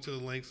literally going to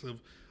the lengths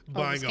of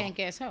buying skank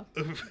ass hoe,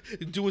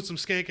 doing some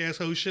skank ass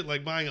hoe shit,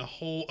 like buying a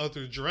whole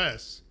other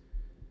dress.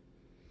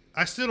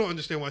 I still don't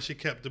understand why she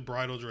kept the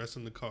bridal dress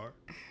in the car.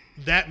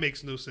 That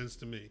makes no sense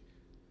to me.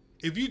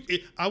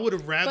 I would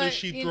have rather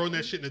she'd thrown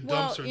that shit in a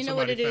dumpster and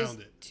somebody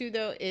found it. Too,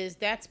 though, is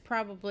that's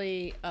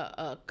probably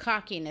a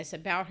cockiness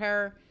about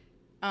her.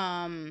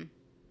 I'm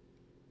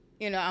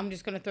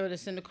just going to throw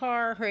this in the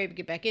car, hurry up,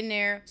 get back in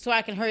there, so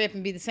I can hurry up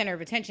and be the center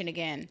of attention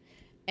again.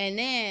 And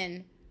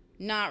then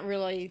not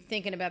really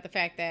thinking about the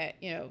fact that,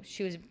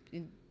 she was,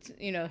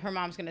 her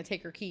mom's going to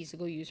take her keys to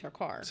go use her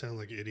car. Sound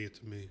like an idiot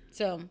to me.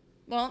 So,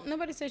 well,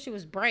 nobody said she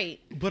was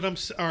bright. But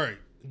all right.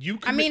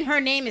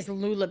 Her name is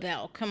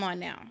Lulabelle. Come on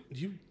now.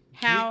 You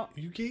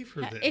gave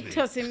her that It name.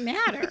 Doesn't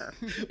matter.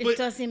 It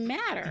doesn't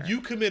matter.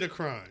 You commit a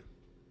crime.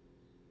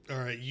 All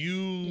right. And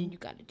you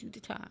got to do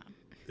the time.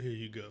 Here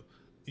you go.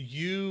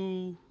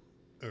 You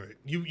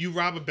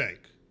rob a bank.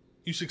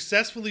 You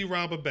successfully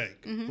rob a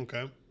bank,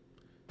 okay,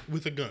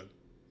 with a gun.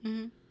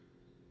 Mm-hmm.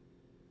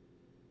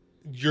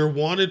 Your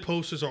wanted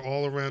posters are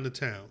all around the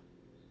town,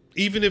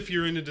 even if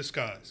you're in a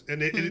disguise.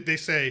 And they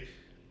say,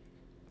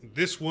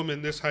 this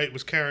woman, this height,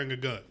 was carrying a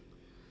gun.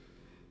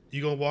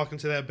 You gonna walk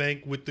into that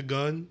bank with the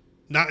gun,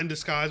 not in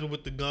disguise, but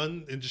with the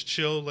gun, and just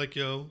chill like,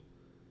 yo,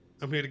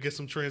 I'm here to get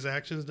some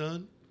transactions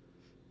done?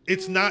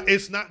 It's not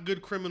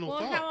good criminal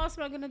thought. Well, how else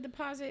am I going to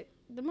deposit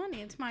the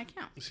money into my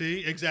account?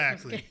 See,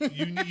 exactly.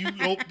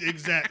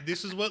 Exactly.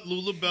 This is what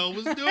Lulabelle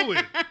was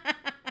doing.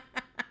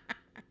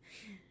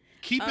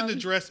 Keeping the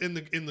dress in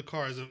the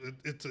car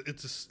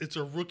it's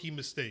a rookie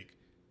mistake.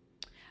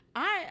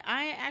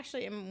 I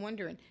actually am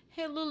wondering,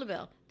 hey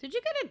Lulabelle, did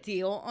you get a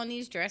deal on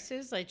these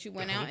dresses that you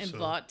went out and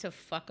bought to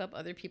fuck up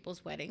other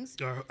people's weddings?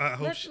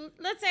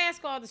 Let's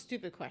ask all the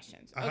stupid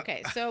questions.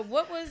 Okay, so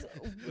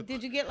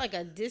did you get like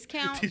a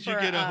discount did for you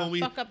get a homie,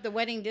 fuck up the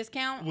wedding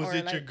discount? Was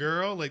it your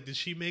girl? Like, did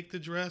she make the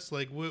dress?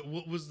 Like,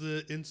 what was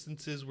the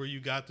instances where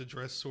you got the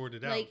dress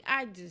sorted out? Like,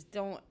 I just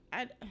don't,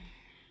 I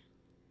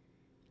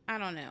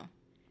don't know.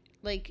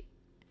 Like,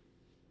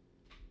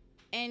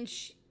 and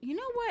you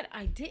know what?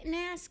 I didn't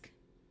ask.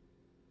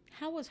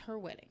 How was her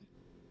wedding?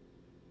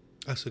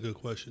 That's a good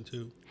question,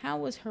 too. How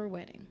was her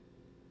wedding?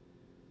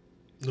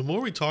 The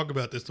more we talk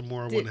about this, the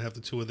more I want to have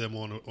the two of them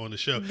on the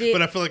show.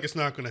 But I feel like it's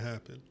not going to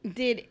happen.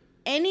 Did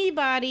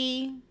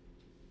anybody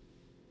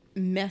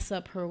mess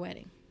up her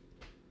wedding?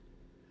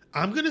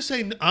 I'm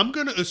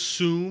gonna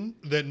assume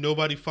that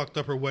nobody fucked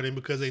up her wedding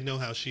because they know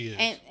how she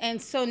is.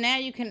 And so now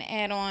you can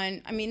add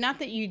on. I mean, not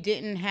that you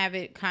didn't have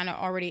it kind of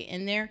already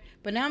in there,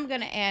 but now I'm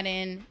gonna add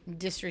in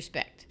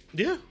disrespect.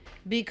 Yeah.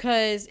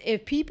 Because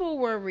if people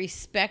were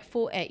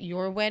respectful at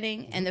your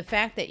wedding, and the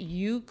fact that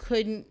you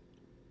couldn't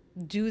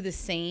do the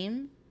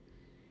same,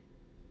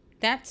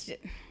 that's just,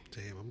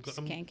 damn.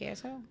 skank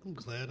asshole. I'm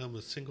glad I'm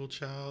a single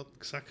child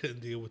because I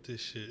couldn't deal with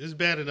this shit. It's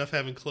bad enough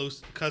having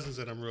close cousins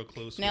that I'm real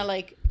close Now,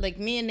 with. like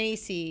me and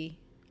Nacy,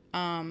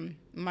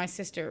 my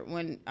sister,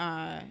 when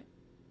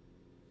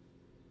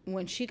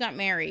she got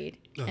married,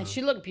 and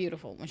she looked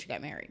beautiful when she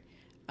got married.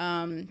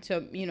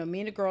 So me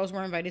and the girls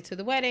were invited to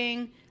the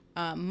wedding.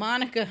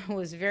 Monica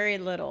was very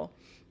little,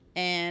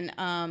 and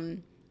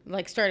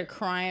started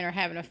crying or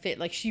having a fit.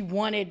 Like, she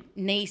wanted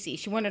Nacy,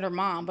 she wanted her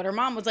mom, but her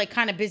mom was like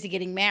kind of busy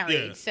getting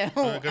married. Yeah. So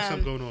I got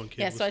something going on,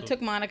 kid. Yeah, so I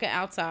took Monica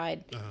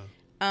outside,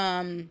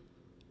 and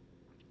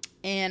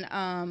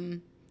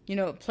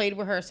played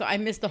with her. So I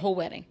missed the whole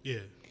wedding.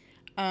 Yeah.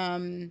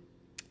 And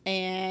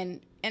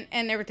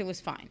everything was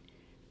fine,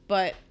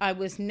 but I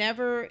was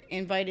never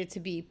invited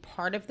to be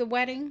part of the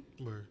wedding.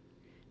 Word.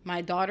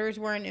 My daughters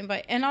weren't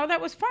invited, and all that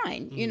was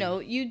fine. You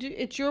do,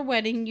 it's your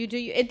wedding. You do.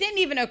 It didn't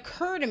even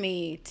occur to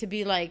me to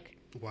be like,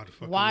 why the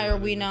fuck? Why are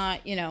we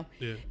not? Yeah.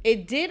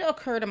 It did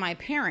occur to my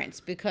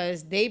parents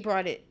because they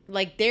brought it.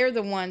 Like, they're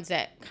the ones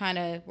that kind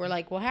of were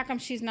like, well, how come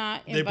she's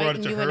not inviting they brought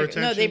it to you? her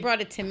attention? No, they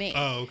brought it to me.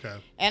 Oh, okay.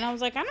 And I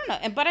was like, I don't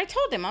know. But I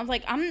told them, I was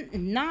like, I'm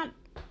not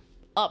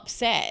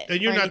upset. And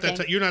you're not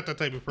that you're not that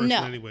type of person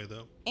anyway,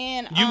 though.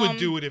 And you would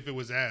do it if it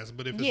was asked,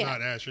 but if it's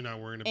not asked, you're not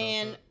worrying about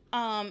that.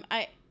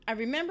 And I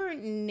remember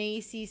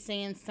Nacy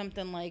saying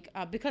something like,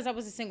 because I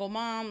was a single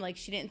mom, like,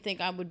 she didn't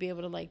think I would be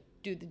able to, like,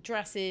 do the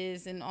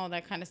dresses and all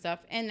that kind of stuff,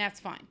 and that's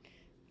fine,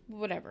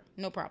 whatever,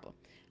 no problem.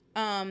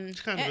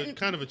 It's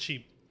kind of a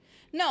cheap.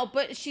 No,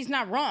 but she's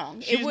not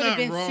wrong. It would have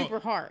been super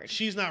hard.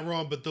 She's not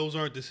wrong, but those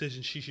aren't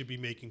decisions she should be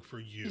making for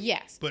you.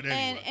 Yes. But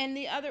anyway. And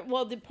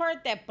the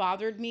part that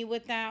bothered me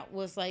with that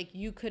was, like,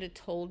 you could have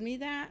told me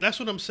that. That's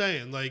what I'm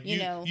saying. Like, you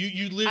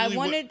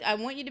literally. I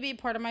want you to be a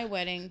part of my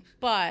wedding,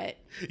 but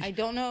I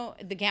don't know.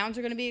 The gowns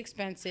are going to be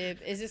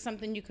expensive. Is this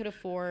something you could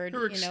afford?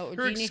 Or do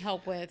you need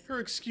help with? Her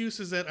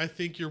excuse is that I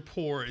think you're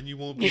poor and you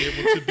won't be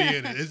able to be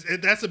in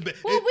it. That's a bit.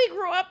 Well, we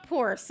grew up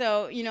poor,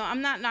 so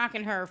I'm not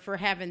knocking her for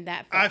having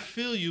that thought. I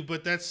feel you,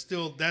 but that's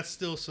still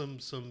some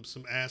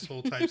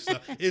asshole type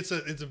stuff. It's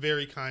a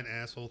very kind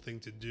asshole thing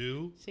to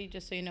do. See,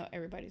 just so you know,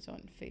 everybody's on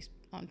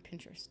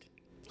Pinterest.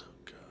 Oh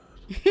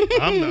God,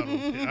 I'm not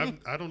on.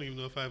 I don't even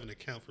know if I have an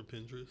account for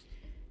Pinterest.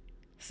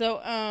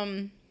 So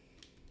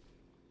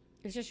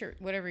it's just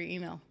whatever your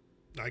email.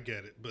 I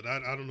get it, but I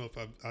don't know if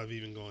I've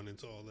even gone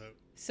into all that.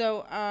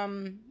 So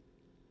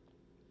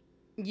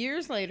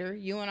years later,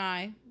 you and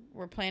I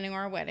were planning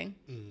our wedding,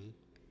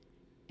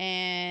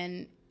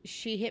 and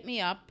she hit me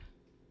up.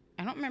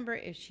 I don't remember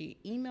if she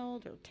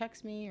emailed or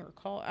texted me or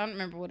called. I don't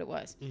remember what it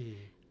was.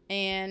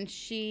 And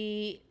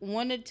she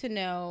wanted to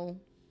know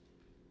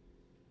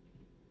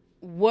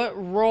what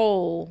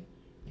role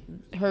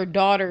her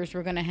daughters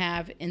were going to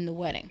have in the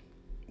wedding.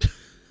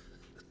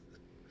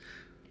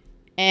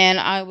 And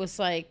I was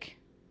like,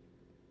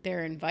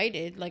 they're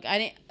invited. Like,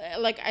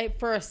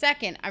 for a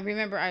second, I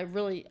remember I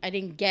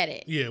didn't get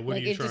it. Yeah, what are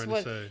you trying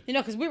to say?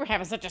 Because we were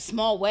having such a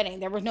small wedding.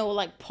 There was no,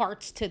 like,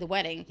 parts to the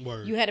wedding.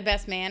 Word. You had a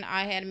best man.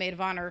 I had a maid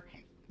of honor.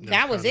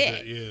 That was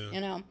it.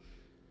 Yeah.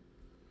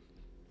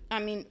 I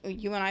mean,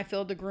 you and I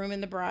filled the groom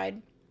and the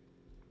bride.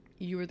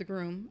 You were the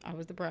groom. I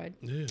was the bride.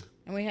 Yeah.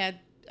 And we had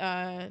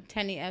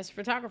Tenny as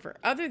photographer.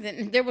 Other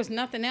than, there was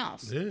nothing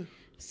else. Yeah.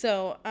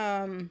 So,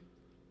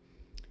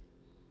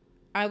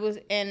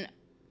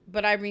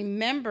 but I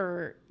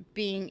remember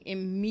being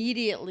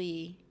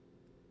immediately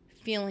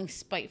feeling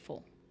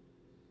spiteful.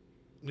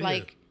 Yeah.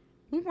 Like,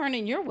 we weren't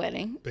in your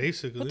wedding.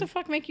 Basically. What the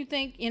fuck make you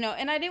think, and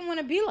I didn't want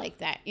to be like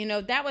that.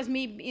 That was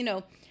me,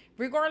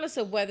 regardless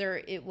of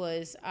whether it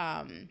was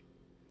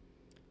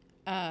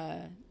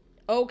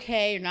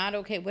okay or not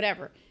okay,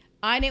 whatever.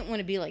 I didn't want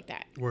to be like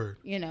that. Word.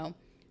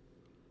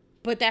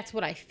 But that's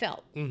what I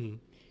felt. Mm-hmm.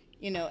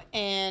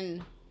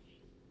 And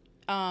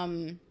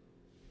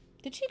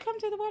did she come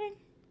to the wedding?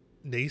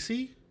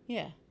 Nacy?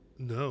 Yeah.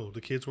 No,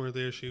 the kids weren't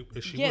there. She yeah,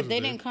 wasn't they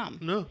there. didn't come.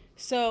 No.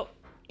 So,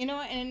 and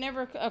it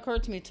never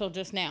occurred to me till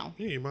just now.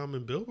 Yeah, your mom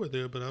and Bill were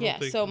there, but I don't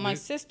think... Yeah, so my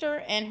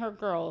sister and her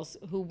girls,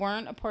 who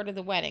weren't a part of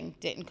the wedding,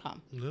 didn't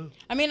come. No.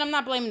 I mean, I'm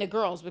not blaming the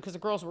girls, because the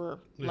girls were,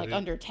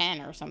 under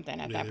 10 or something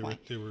at that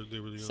point. They were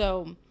young.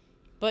 So,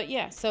 but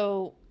yeah,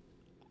 so...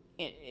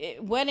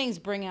 weddings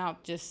bring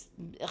out just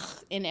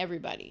in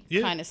everybody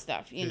kind of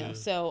stuff, know.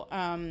 So,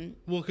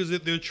 well, because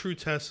they're true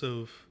tests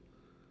of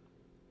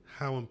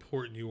how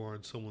important you are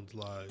in someone's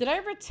life. Did I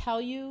ever tell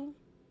you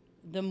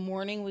the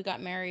morning we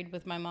got married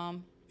with my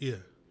mom? Yeah.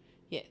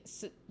 Yeah.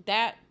 So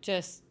that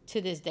just to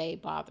this day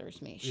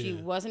bothers me. She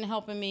wasn't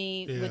helping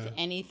me with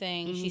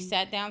anything. Mm-hmm. She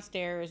sat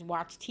downstairs,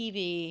 watched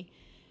TV.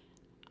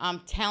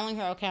 I'm telling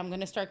her, okay, I'm going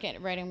to start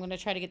getting ready. I'm going to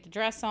try to get the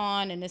dress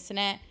on and this and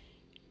that.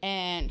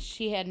 And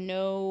she had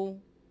no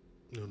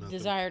No, nothing.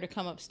 desire to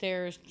come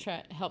upstairs,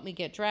 help me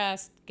get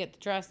dressed,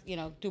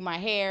 do my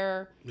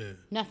hair. Yeah.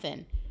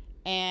 Nothing.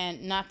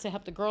 And not to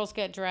help the girls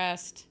get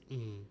dressed.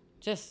 Mm.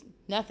 Just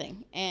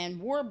nothing. And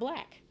wore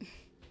black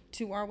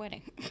to our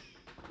wedding.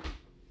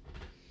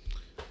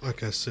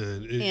 Like I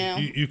said,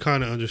 you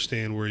kind of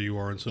understand where you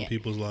are in some Yeah.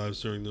 people's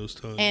lives during those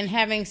times. And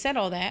having said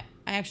all that,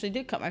 I actually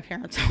did cut my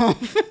parents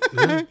off.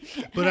 Yeah.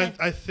 But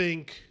I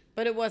think...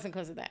 But it wasn't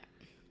because of that.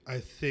 I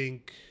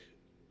think...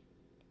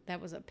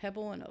 That was a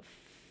pebble in a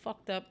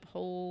fucked up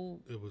whole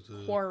It was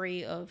a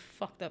quarry of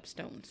fucked up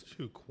stones.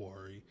 true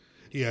quarry.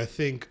 Yeah, I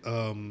think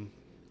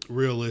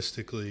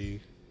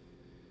realistically,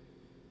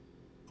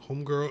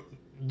 homegirl.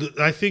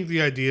 I think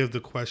the idea of the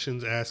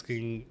questions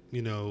asking,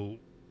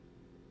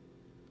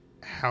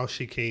 how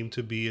she came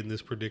to be in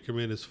this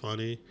predicament is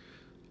funny.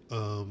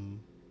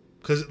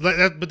 Because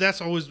but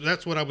that's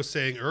what I was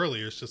saying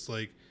earlier. It's just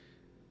like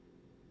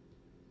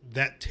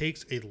that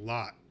takes a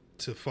lot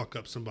to fuck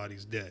up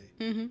somebody's day.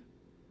 Mm-hmm.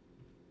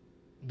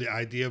 The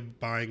idea of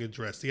buying a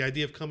dress, the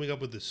idea of coming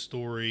up with a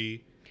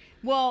story.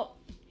 Well,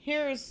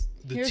 here's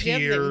the other thing.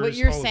 tears, What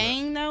you're all of that.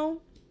 saying,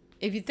 though,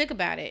 if you think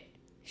about it,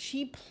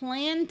 she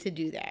planned to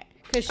do that.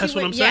 That's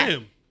what I'm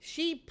saying.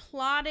 She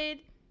plotted.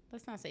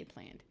 Let's not say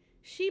planned.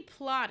 She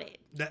plotted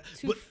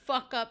to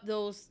fuck up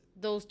those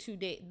 2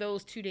 days.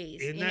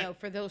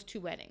 For those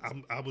 2 weddings.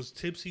 I was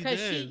tipsy Because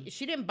then.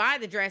 she didn't buy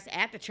the dress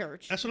at the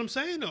church. That's what I'm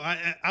saying, though.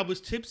 I was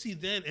tipsy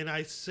then, and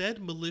I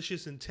said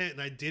malicious intent,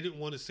 and I didn't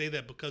want to say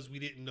that because we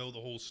didn't know the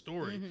whole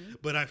story. Mm-hmm.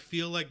 But I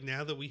feel like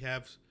now that we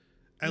have,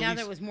 Now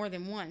there was more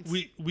than once.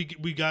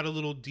 we got a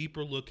little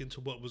deeper look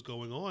into what was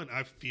going on.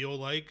 I feel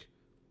like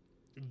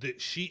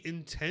that she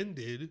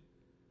intended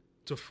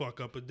to fuck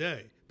up a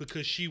day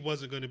because she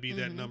wasn't going to be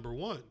that number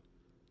one.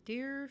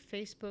 Dear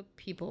Facebook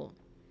people,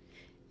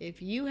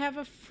 if you have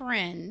a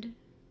friend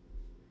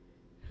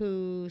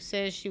who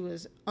says she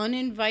was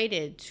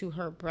uninvited to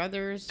her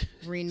brother's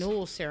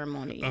renewal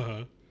ceremony,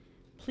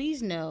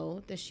 please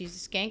know that she's a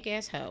skank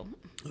ass hoe.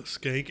 A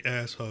skank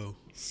ass hoe.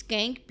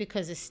 Skank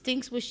because it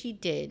stinks what she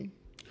did.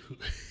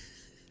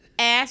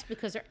 Ass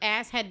because her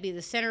ass had to be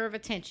the center of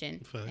attention.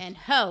 Facts. And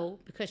hoe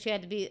because she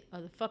had to be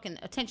a fucking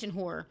attention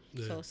whore.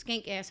 Yeah. So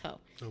skank ass hoe.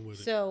 I'm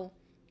with it. So,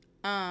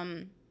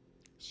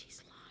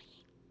 she's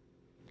lying.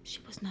 She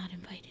was not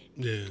invited.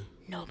 Yeah.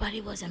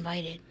 Nobody was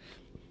invited.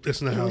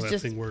 That's not how that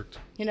thing worked.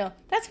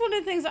 That's one of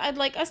the things I'd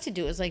like us to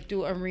do is like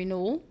do a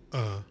renewal.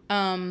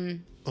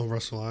 On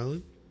Russell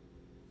Island?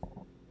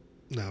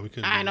 No, we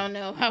couldn't. I don't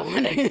know how I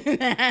want to do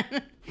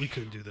that. We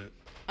couldn't do that.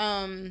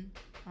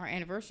 Our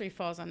anniversary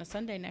falls on a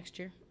Sunday next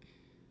year.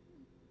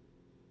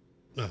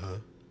 I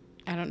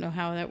don't know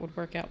how that would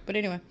work out, but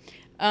anyway.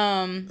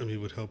 I mean, it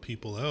would help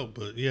people out,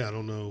 but yeah, I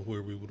don't know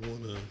where we would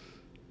want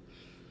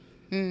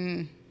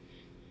to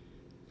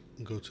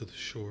go to the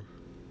shore.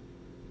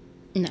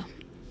 No.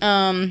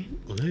 Well,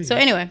 hey, so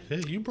anyway.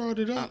 Hey, you brought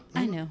it up.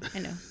 I know.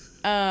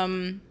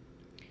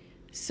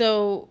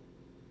 So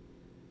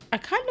I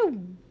kind of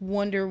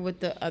wonder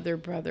what the other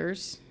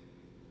brothers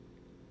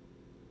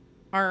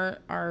are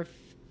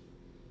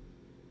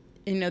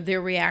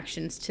their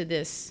reactions to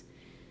this.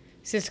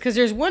 Because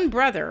there's one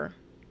brother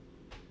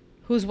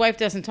whose wife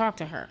doesn't talk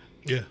to her.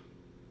 Yeah.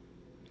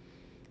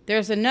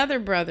 There's another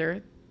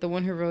brother, the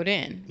one who wrote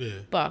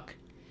in, Buck,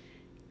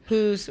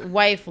 whose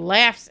wife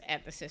laughs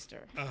at the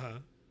sister.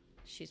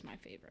 She's my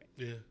favorite.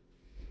 Yeah.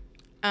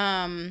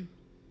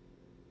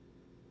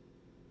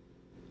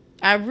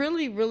 I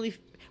really,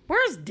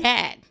 where's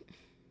Dad?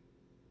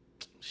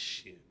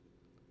 Shit.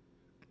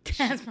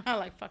 Dad's probably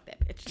like, fuck that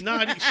bitch.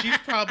 Nah, she's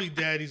probably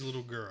daddy's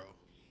little girl.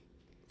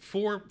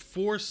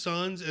 Four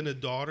sons and a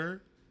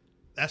daughter.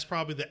 That's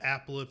probably the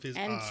apple of his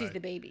eye. And she's the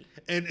baby.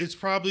 And it's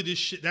probably this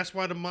shit. That's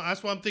why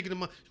that's why I'm thinking to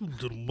my you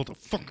little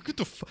motherfucker, get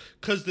the fuck.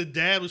 Because the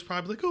dad was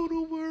probably like, oh,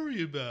 don't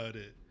worry about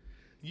it.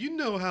 You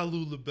know how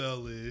Lula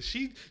Bell is.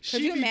 She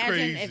Could you be imagine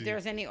crazy. if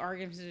there's any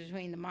arguments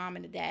between the mom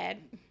and the dad?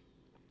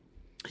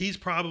 He's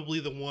probably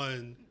the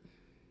one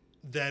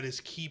that is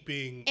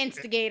keeping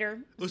Instigator.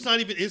 It's not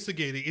even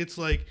instigating. It's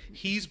like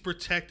he's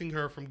protecting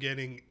her from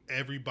getting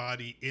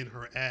everybody in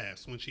her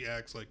ass when she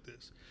acts like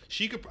this.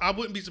 I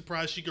wouldn't be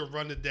surprised she could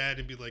run to Dad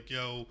and be like,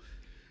 "Yo,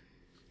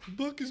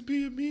 Buck is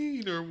being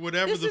mean," or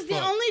whatever. This the is fuck.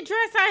 the only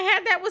dress I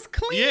had that was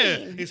clean. Yeah,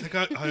 it's like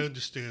I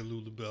understand,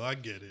 Lula Bell. I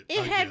get it.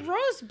 It had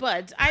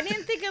rosebuds. I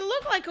didn't think it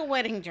looked like a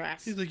wedding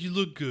dress. He's like, you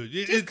look good.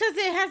 Just because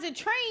it has a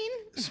train.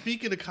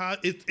 Speaking of,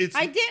 it's.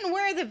 I didn't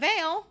wear the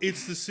veil.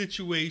 It's the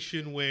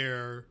situation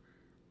where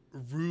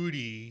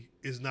Rudy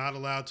is not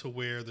allowed to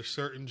wear the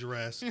certain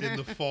dress in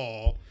the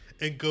fall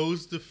and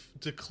goes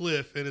to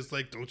Cliff and is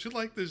like, don't you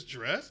like this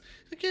dress?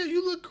 Like, yeah,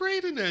 you look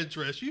great in that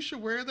dress. You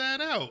should wear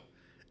that out.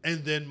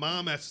 And then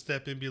Mom has to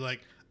step in and be like,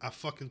 I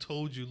fucking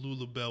told you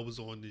Lula Bell was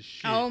on this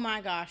shit. Oh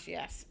my gosh,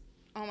 yes.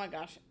 Oh my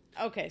gosh.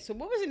 Okay, so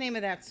what was the name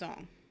of that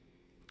song?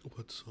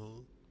 What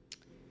song?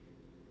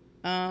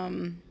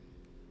 From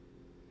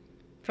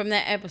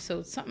that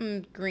episode,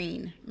 something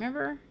green.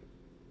 Remember?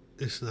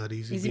 It's Not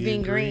Easy,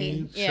 Being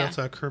Green. Yeah. Shouts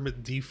out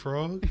Kermit D.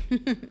 Frog.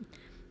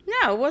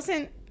 No, it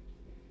wasn't.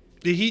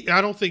 I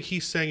don't think he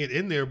sang it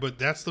in there, but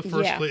that's the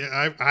first Yeah. play.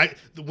 I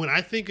when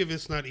I think of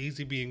It's Not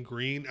Easy Being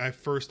Green, I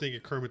first think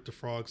of Kermit the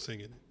Frog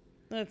singing it.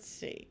 Let's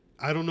see.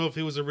 I don't know if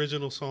it was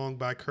original song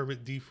by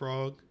Kermit the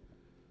Frog,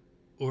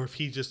 or if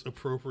he just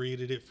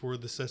appropriated it for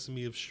the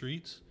Sesame of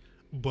Streets,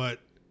 but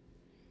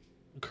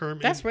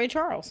Kermit. That's Ray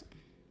Charles.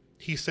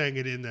 He sang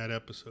it in that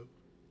episode.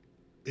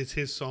 It's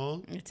his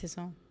song. It's his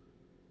song.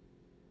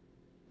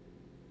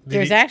 Did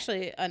There's he,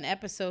 actually an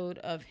episode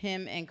of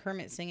him and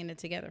Kermit singing it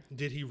together.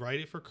 did he write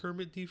it for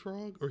Kermit the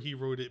Frog, or he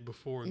wrote it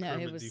before No,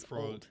 Kermit it the was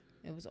Frog? old.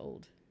 It was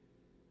old.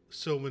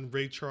 So when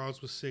Ray Charles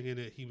was singing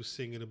it, he was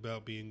singing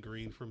about being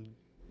green from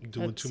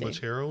doing Let's too see. much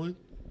heroin.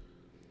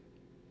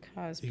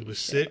 Cosby He was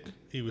Show. sick.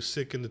 He was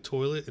sick in the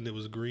toilet, and it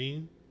was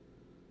green.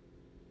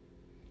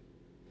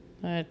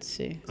 Let's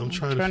see. I'm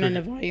trying to turning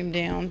figure- the volume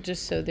down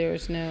just so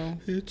there's no.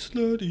 It's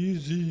not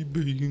easy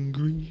being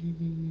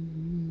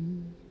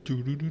green.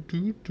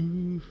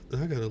 Do.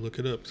 I gotta look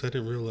it up because I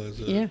didn't realize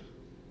that. Yeah.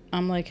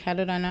 I'm like, how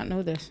did I not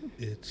know this?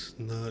 It's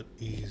not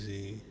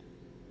easy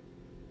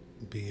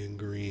being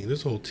green.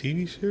 This whole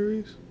TV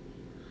series.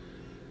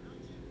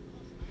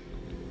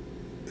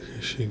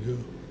 There she go.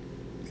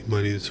 You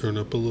might need to turn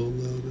up a little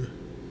louder.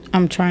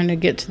 I'm trying to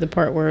get to the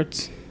part where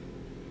it's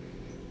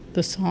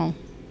the song.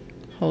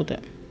 Hold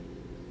it.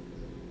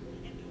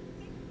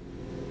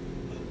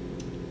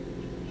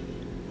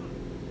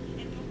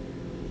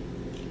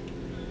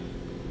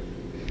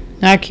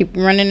 Now I keep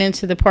running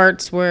into the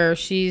parts where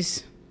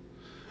she's.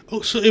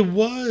 Oh, so it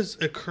was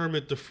a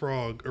Kermit the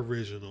Frog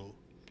original.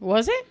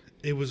 Was it?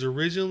 It was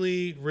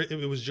originally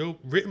written. It was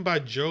written by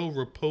Joe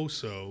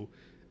Raposo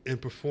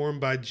and performed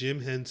by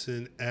Jim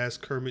Henson as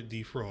Kermit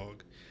the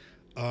Frog.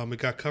 It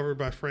got covered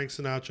by Frank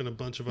Sinatra and a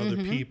bunch of other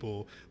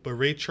people. But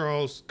Ray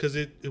Charles, because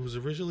it was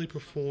originally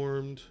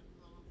performed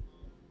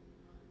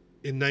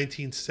in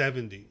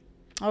 1970.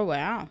 Oh,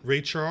 wow.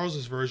 Ray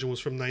Charles's version was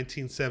from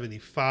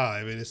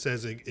 1975, and it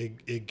says it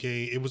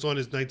was on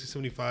his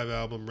 1975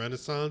 album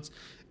Renaissance,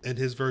 and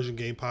his version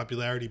gained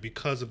popularity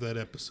because of that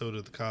episode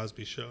of The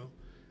Cosby Show.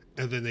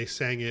 And then they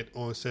sang it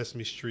on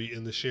Sesame Street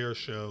in the Cher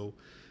Show,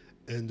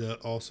 and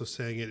also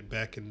sang it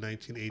back in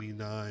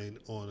 1989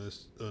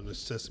 on a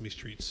Sesame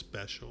Street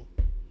special.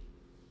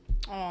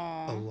 A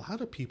Aww.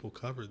 lot of people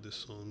covered this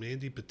song.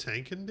 Mandy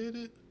Patinkin did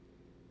it.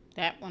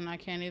 That one I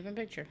can't even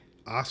picture.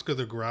 Oscar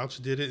the Grouch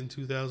did it in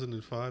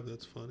 2005.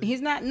 That's funny.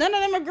 He's not. None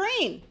of them are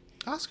green.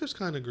 Oscar's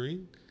kind of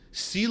green.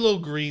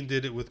 CeeLo Green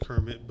did it with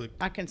Kermit, but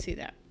I can see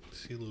that.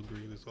 CeeLo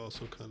Green is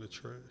also kind of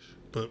trash.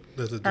 But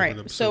that's a different All right.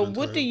 episode. So, what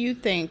entirely. do you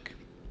think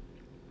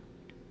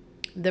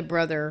the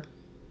brother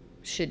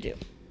should do?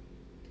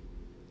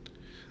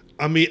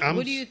 I mean,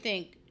 What do you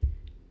think,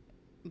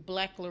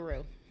 Black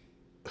LaRue?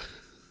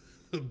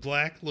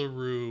 Black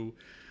LaRue.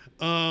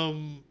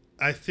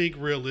 I think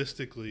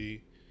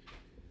realistically,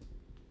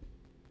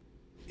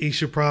 he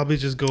should probably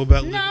just go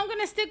about. No, I'm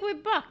gonna stick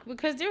with Buck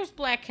because there's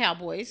black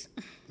cowboys.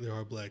 There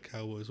are black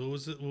cowboys. What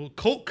was it? Well,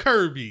 Colt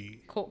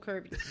Kirby. Colt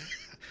Kirby.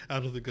 I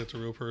don't think that's a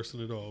real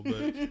person at all,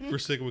 but we're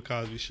sticking with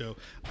Cosby Show.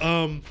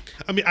 I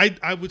mean,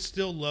 I would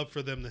still love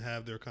for them to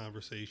have their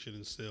conversation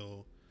and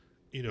still,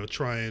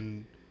 try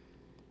and,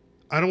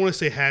 I don't want to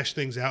say hash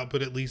things out,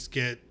 but at least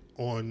get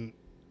on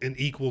an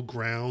equal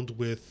ground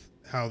with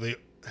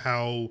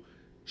how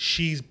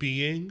she's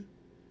being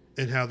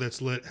and how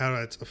that's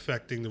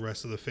affecting the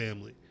rest of the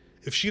family.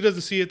 If she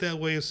doesn't see it that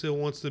way and still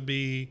wants to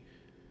be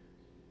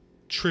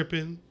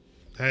tripping,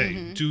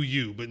 hey, do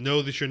you? But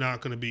know that you're not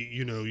going to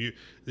be,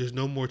 there's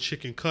no more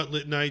chicken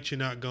cutlet nights. You're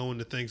not going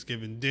to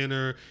Thanksgiving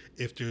dinner.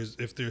 If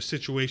there's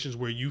situations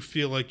where you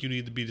feel like you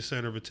need to be the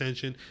center of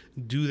attention,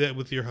 do that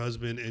with your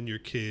husband and your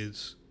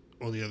kids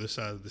on the other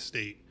side of the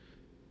state.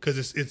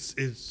 Because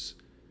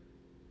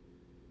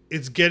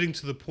it's getting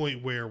to the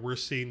point where we're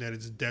seeing that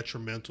it's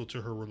detrimental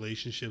to her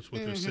relationships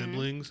with her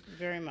siblings.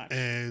 Very much.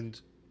 And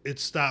it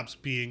stops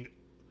being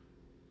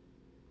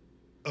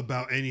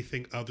about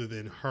anything other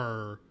than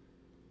her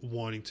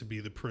wanting to be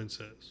the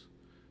princess.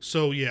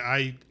 So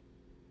yeah,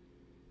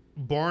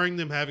 barring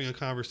them having a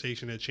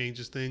conversation that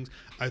changes things,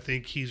 I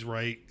think he's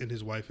right and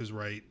his wife is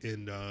right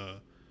in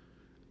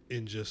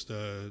just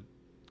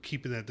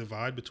keeping that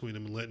divide between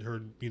them and letting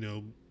her,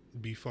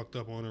 be fucked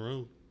up on her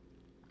own.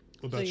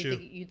 What about you?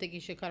 You think you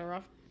should cut her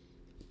off?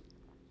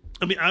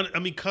 I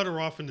mean, cut her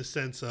off in the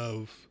sense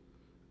of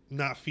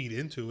not feed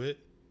into it.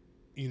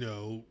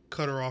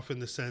 Cut her off in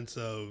the sense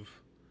of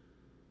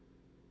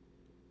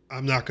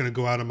I'm not going to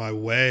go out of my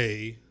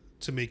way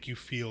to make you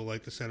feel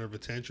like the center of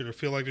attention or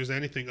feel like there's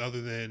anything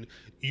other than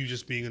you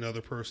just being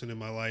another person in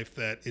my life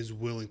that is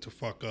willing to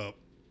fuck up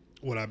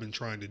what I've been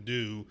trying to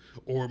do,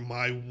 or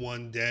my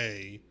one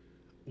day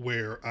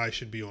where I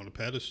should be on a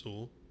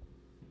pedestal.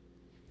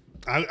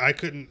 I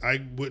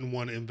wouldn't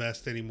want to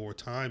invest any more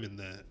time in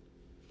that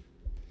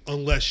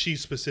unless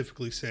she's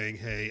specifically saying,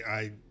 hey,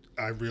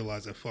 I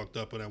realize I fucked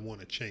up and I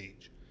want to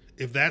change.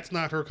 If that's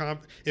not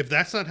if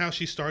that's not how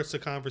she starts the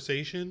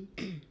conversation,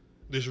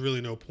 there's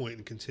really no point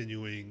in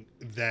continuing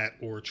that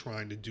or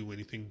trying to do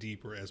anything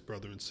deeper as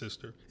brother and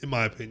sister, in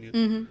my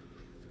opinion.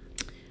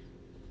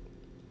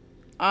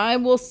 I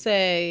will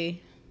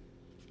say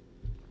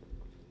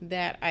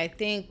that I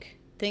think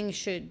things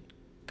should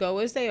go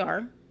as they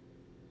are,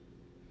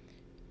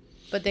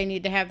 but they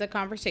need to have the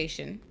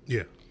conversation.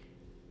 Yeah.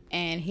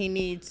 And he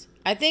needs,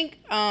 I think,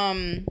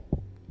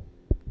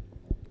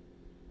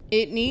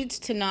 it needs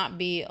to not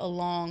be a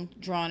long,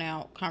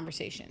 drawn-out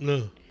conversation.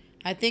 No.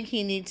 I think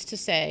he needs to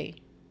say,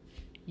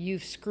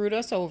 you've screwed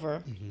us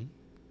over. Mm-hmm.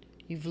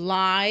 You've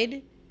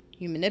lied.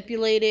 You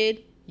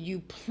manipulated. You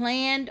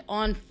planned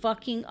on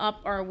fucking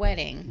up our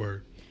wedding.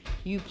 Word.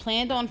 You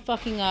planned on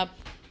fucking up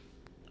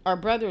our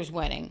brother's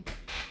wedding.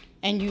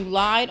 And you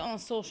lied on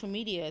social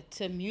media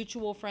to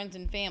mutual friends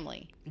and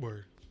family.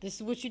 Word. This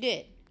is what you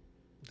did.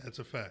 That's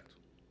a fact.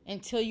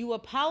 Until you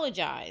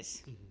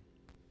apologize,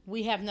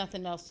 we have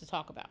nothing else to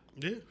talk about.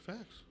 Yeah,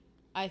 facts.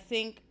 I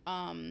think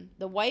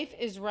the wife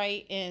is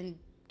right in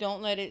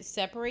don't let it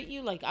separate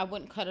you. Like, I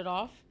wouldn't cut it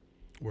off.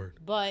 Word.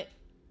 But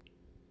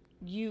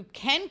you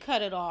can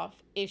cut it off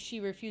if she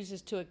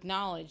refuses to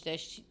acknowledge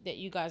that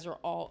you guys are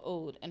all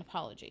owed an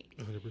apology.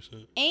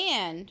 100%.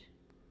 And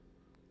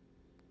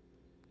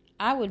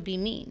I would be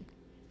mean.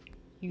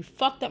 You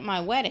fucked up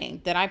my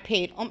wedding that I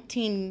paid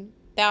umpteen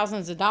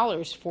thousands of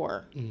dollars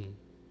for. Mm-hmm.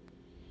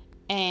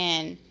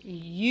 And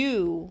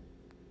you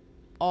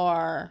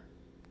are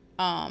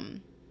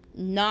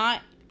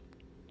not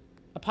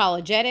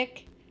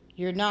apologetic.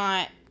 You're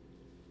not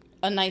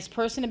a nice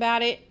person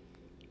about it.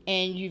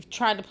 And you've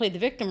tried to play the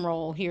victim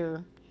role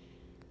here.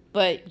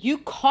 But you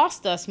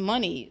cost us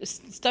money.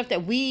 Stuff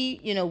that we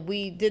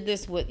did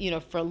this with,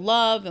 for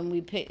love. And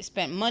we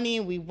spent money.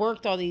 And we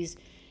worked all these,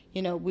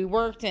 we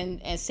worked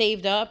and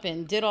saved up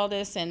and did all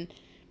this. And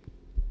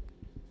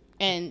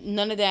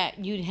none of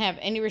that, you'd have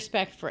any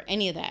respect for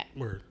any of that.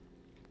 Word.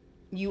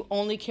 You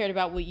only cared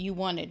about what you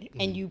wanted.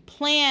 And you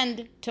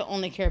planned to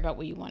only care about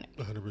what you wanted.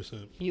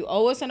 100%. You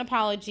owe us an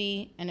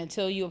apology. And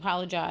until you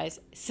apologize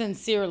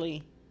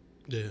sincerely.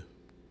 Yeah.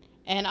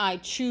 And I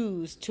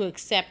choose to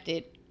accept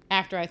it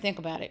after I think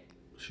about it.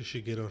 Should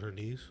she get on her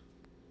knees?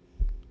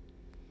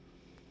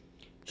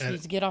 She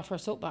needs to get off her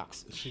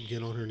soapbox. She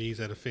get on her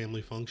knees at a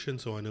family function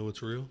so I know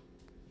it's real?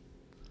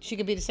 She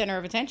could be the center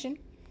of attention.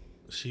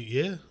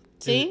 Yeah.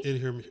 See?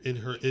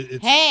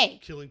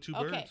 It's killing two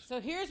birds. Okay,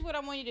 so here's what I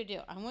want you to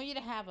do. I want you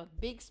to have a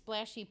big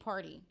splashy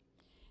party.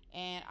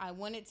 And I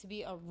want it to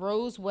be a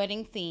rose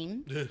wedding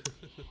theme.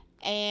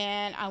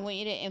 And I want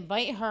you to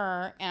invite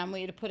her, and I want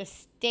you to put a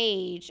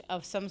stage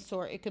of some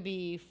sort. It could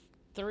be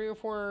 3 or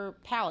 4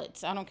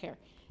 pallets. I don't care.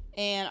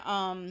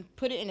 And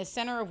put it in the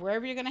center of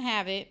wherever you're going to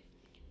have it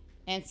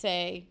and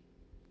say,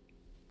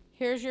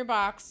 here's your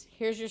box.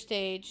 Here's your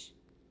stage.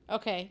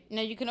 Okay,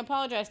 now you can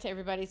apologize to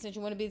everybody since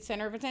you want to be the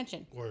center of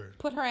attention. Word.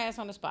 Put her ass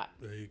on the spot.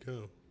 There you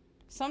go.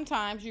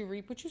 Sometimes you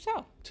reap what you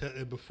sow.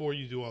 Before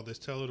you do all this,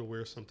 tell her to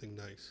wear something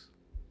nice.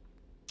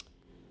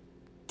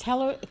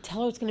 Tell her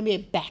it's going to be a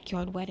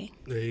backyard wedding.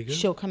 There you go.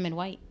 She'll come in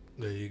white.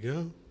 There you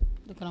go.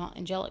 Looking all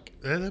angelic.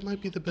 That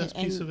might be the best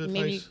piece of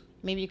advice.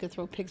 Maybe you could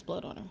throw pig's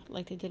blood on her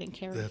like they did in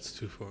Carrie. That's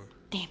too far.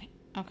 Damn it.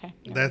 Okay.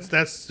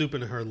 That's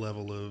stooping to her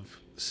level of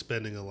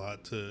spending a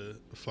lot to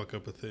fuck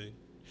up a thing.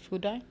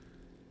 Food dye?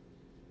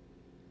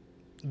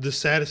 The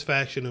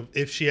satisfaction of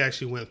if she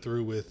actually went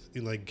through with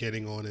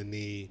getting on a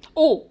knee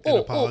and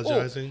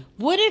apologizing.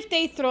 What if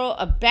they throw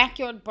a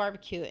backyard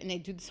barbecue and they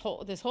do this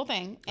whole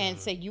thing and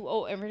say you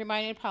owe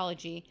everybody an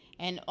apology,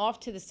 and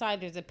off to the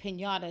side there's a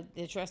piñata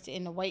that's dressed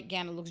in a white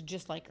gown that looks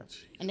just like her,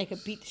 and they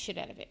could beat the shit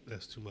out of it.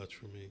 That's too much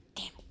for me.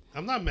 Damn it.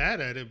 I'm not mad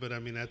at it, but I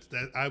mean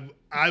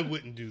I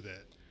wouldn't do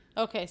that.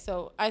 Okay,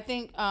 so I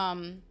think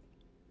so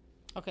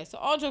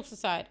all jokes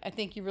aside, I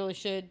think you really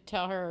should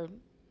tell her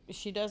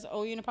she does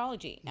owe you an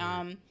apology.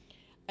 Right.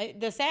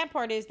 The sad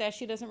part is that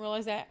she doesn't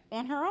realize that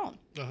on her own.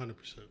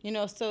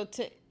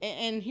 100%.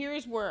 And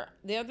here's where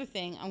the other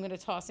thing I'm going to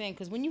toss in,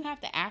 because when you have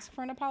to ask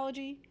for an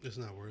apology, it's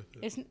not worth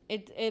it.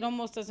 It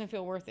almost doesn't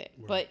feel worth it.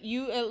 Right. But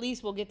you at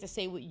least will get to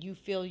say what you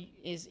feel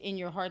is in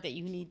your heart that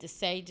you need to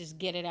say. Just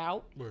get it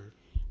out. Word.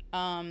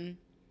 And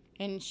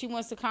she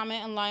wants to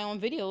comment and lie on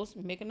videos.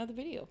 Make another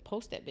video.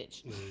 Post that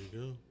bitch. There you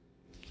go.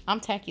 I'm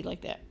tacky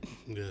like that.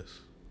 Yes.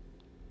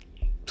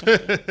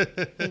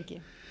 Thank you.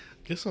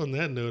 Guess on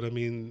that note, I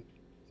mean,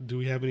 do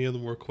we have any other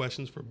more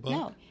questions for Buck?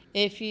 No.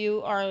 If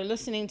you are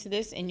listening to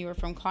this and you are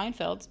from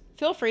Kleinfeld,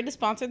 feel free to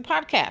sponsor the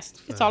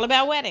podcast. It's all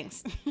about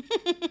weddings.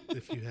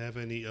 If you have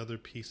any other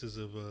pieces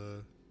of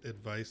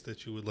advice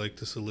that you would like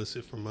to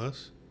solicit from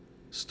us,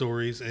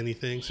 stories,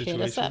 anything,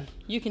 situation, hit us up.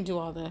 You can do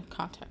all the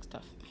contact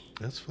stuff.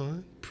 That's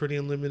fine.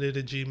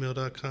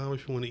 prettyunlimited@gmail.com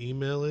if you want to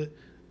email it.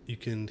 You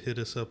can hit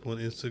us up on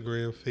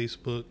Instagram,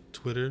 Facebook,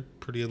 Twitter,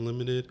 Pretty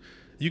Unlimited.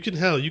 You can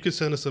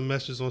send us a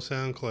message on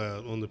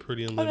SoundCloud on the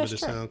Pretty Unlimited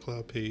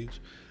SoundCloud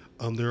page.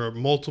 There are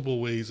multiple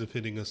ways of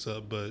hitting us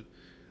up, but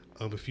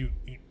if you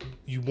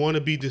want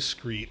to be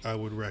discreet, I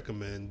would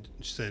recommend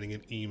sending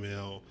an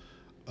email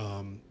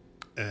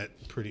at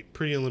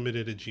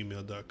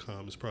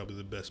prettyunlimited@gmail.com is probably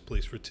the best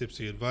place for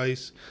tipsy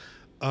advice.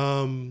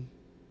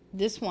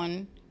 This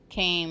one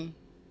came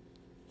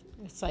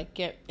It's like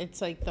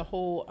the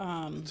whole.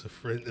 It's a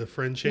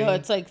friend chain. No,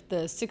 it's like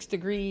the 6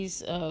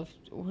 degrees of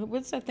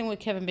what's that thing with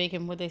Kevin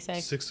Bacon? What they say?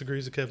 6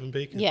 degrees of Kevin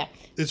Bacon. Yeah,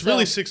 it's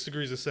really 6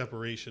 degrees of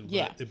separation. But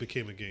yeah, it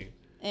became a game.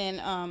 And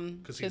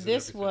so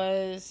this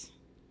was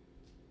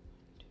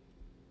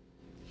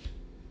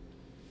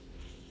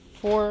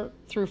 4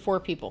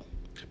 people.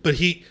 But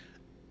he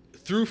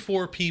through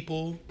 4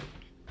 people,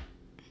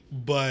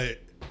 but.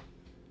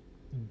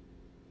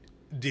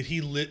 Did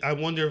he? I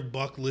wonder if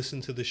Buck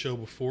listened to the show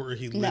before, or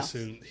he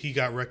listened. He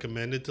got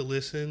recommended to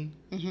listen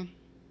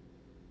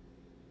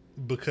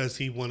because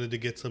he wanted to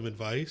get some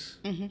advice.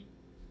 Okay.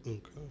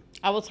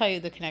 I will tell you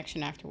the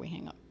connection after we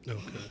hang up.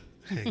 Okay,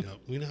 hang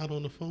up. We're not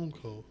on the phone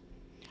call.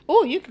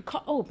 Oh, you could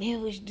call. Oh, maybe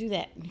we should do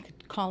that. You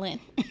could call in.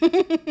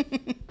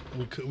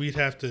 We'd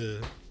have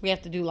to. We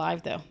have to do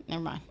live though.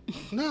 Never mind.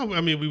 No,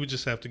 I mean we would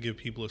just have to give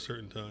people a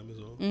certain time as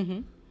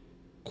well.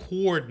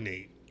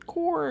 Coordinate.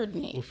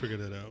 We'll figure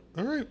that out.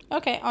 All right.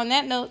 Okay. On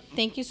that note,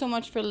 thank you so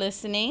much for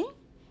listening.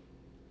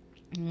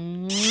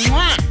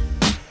 Mwah!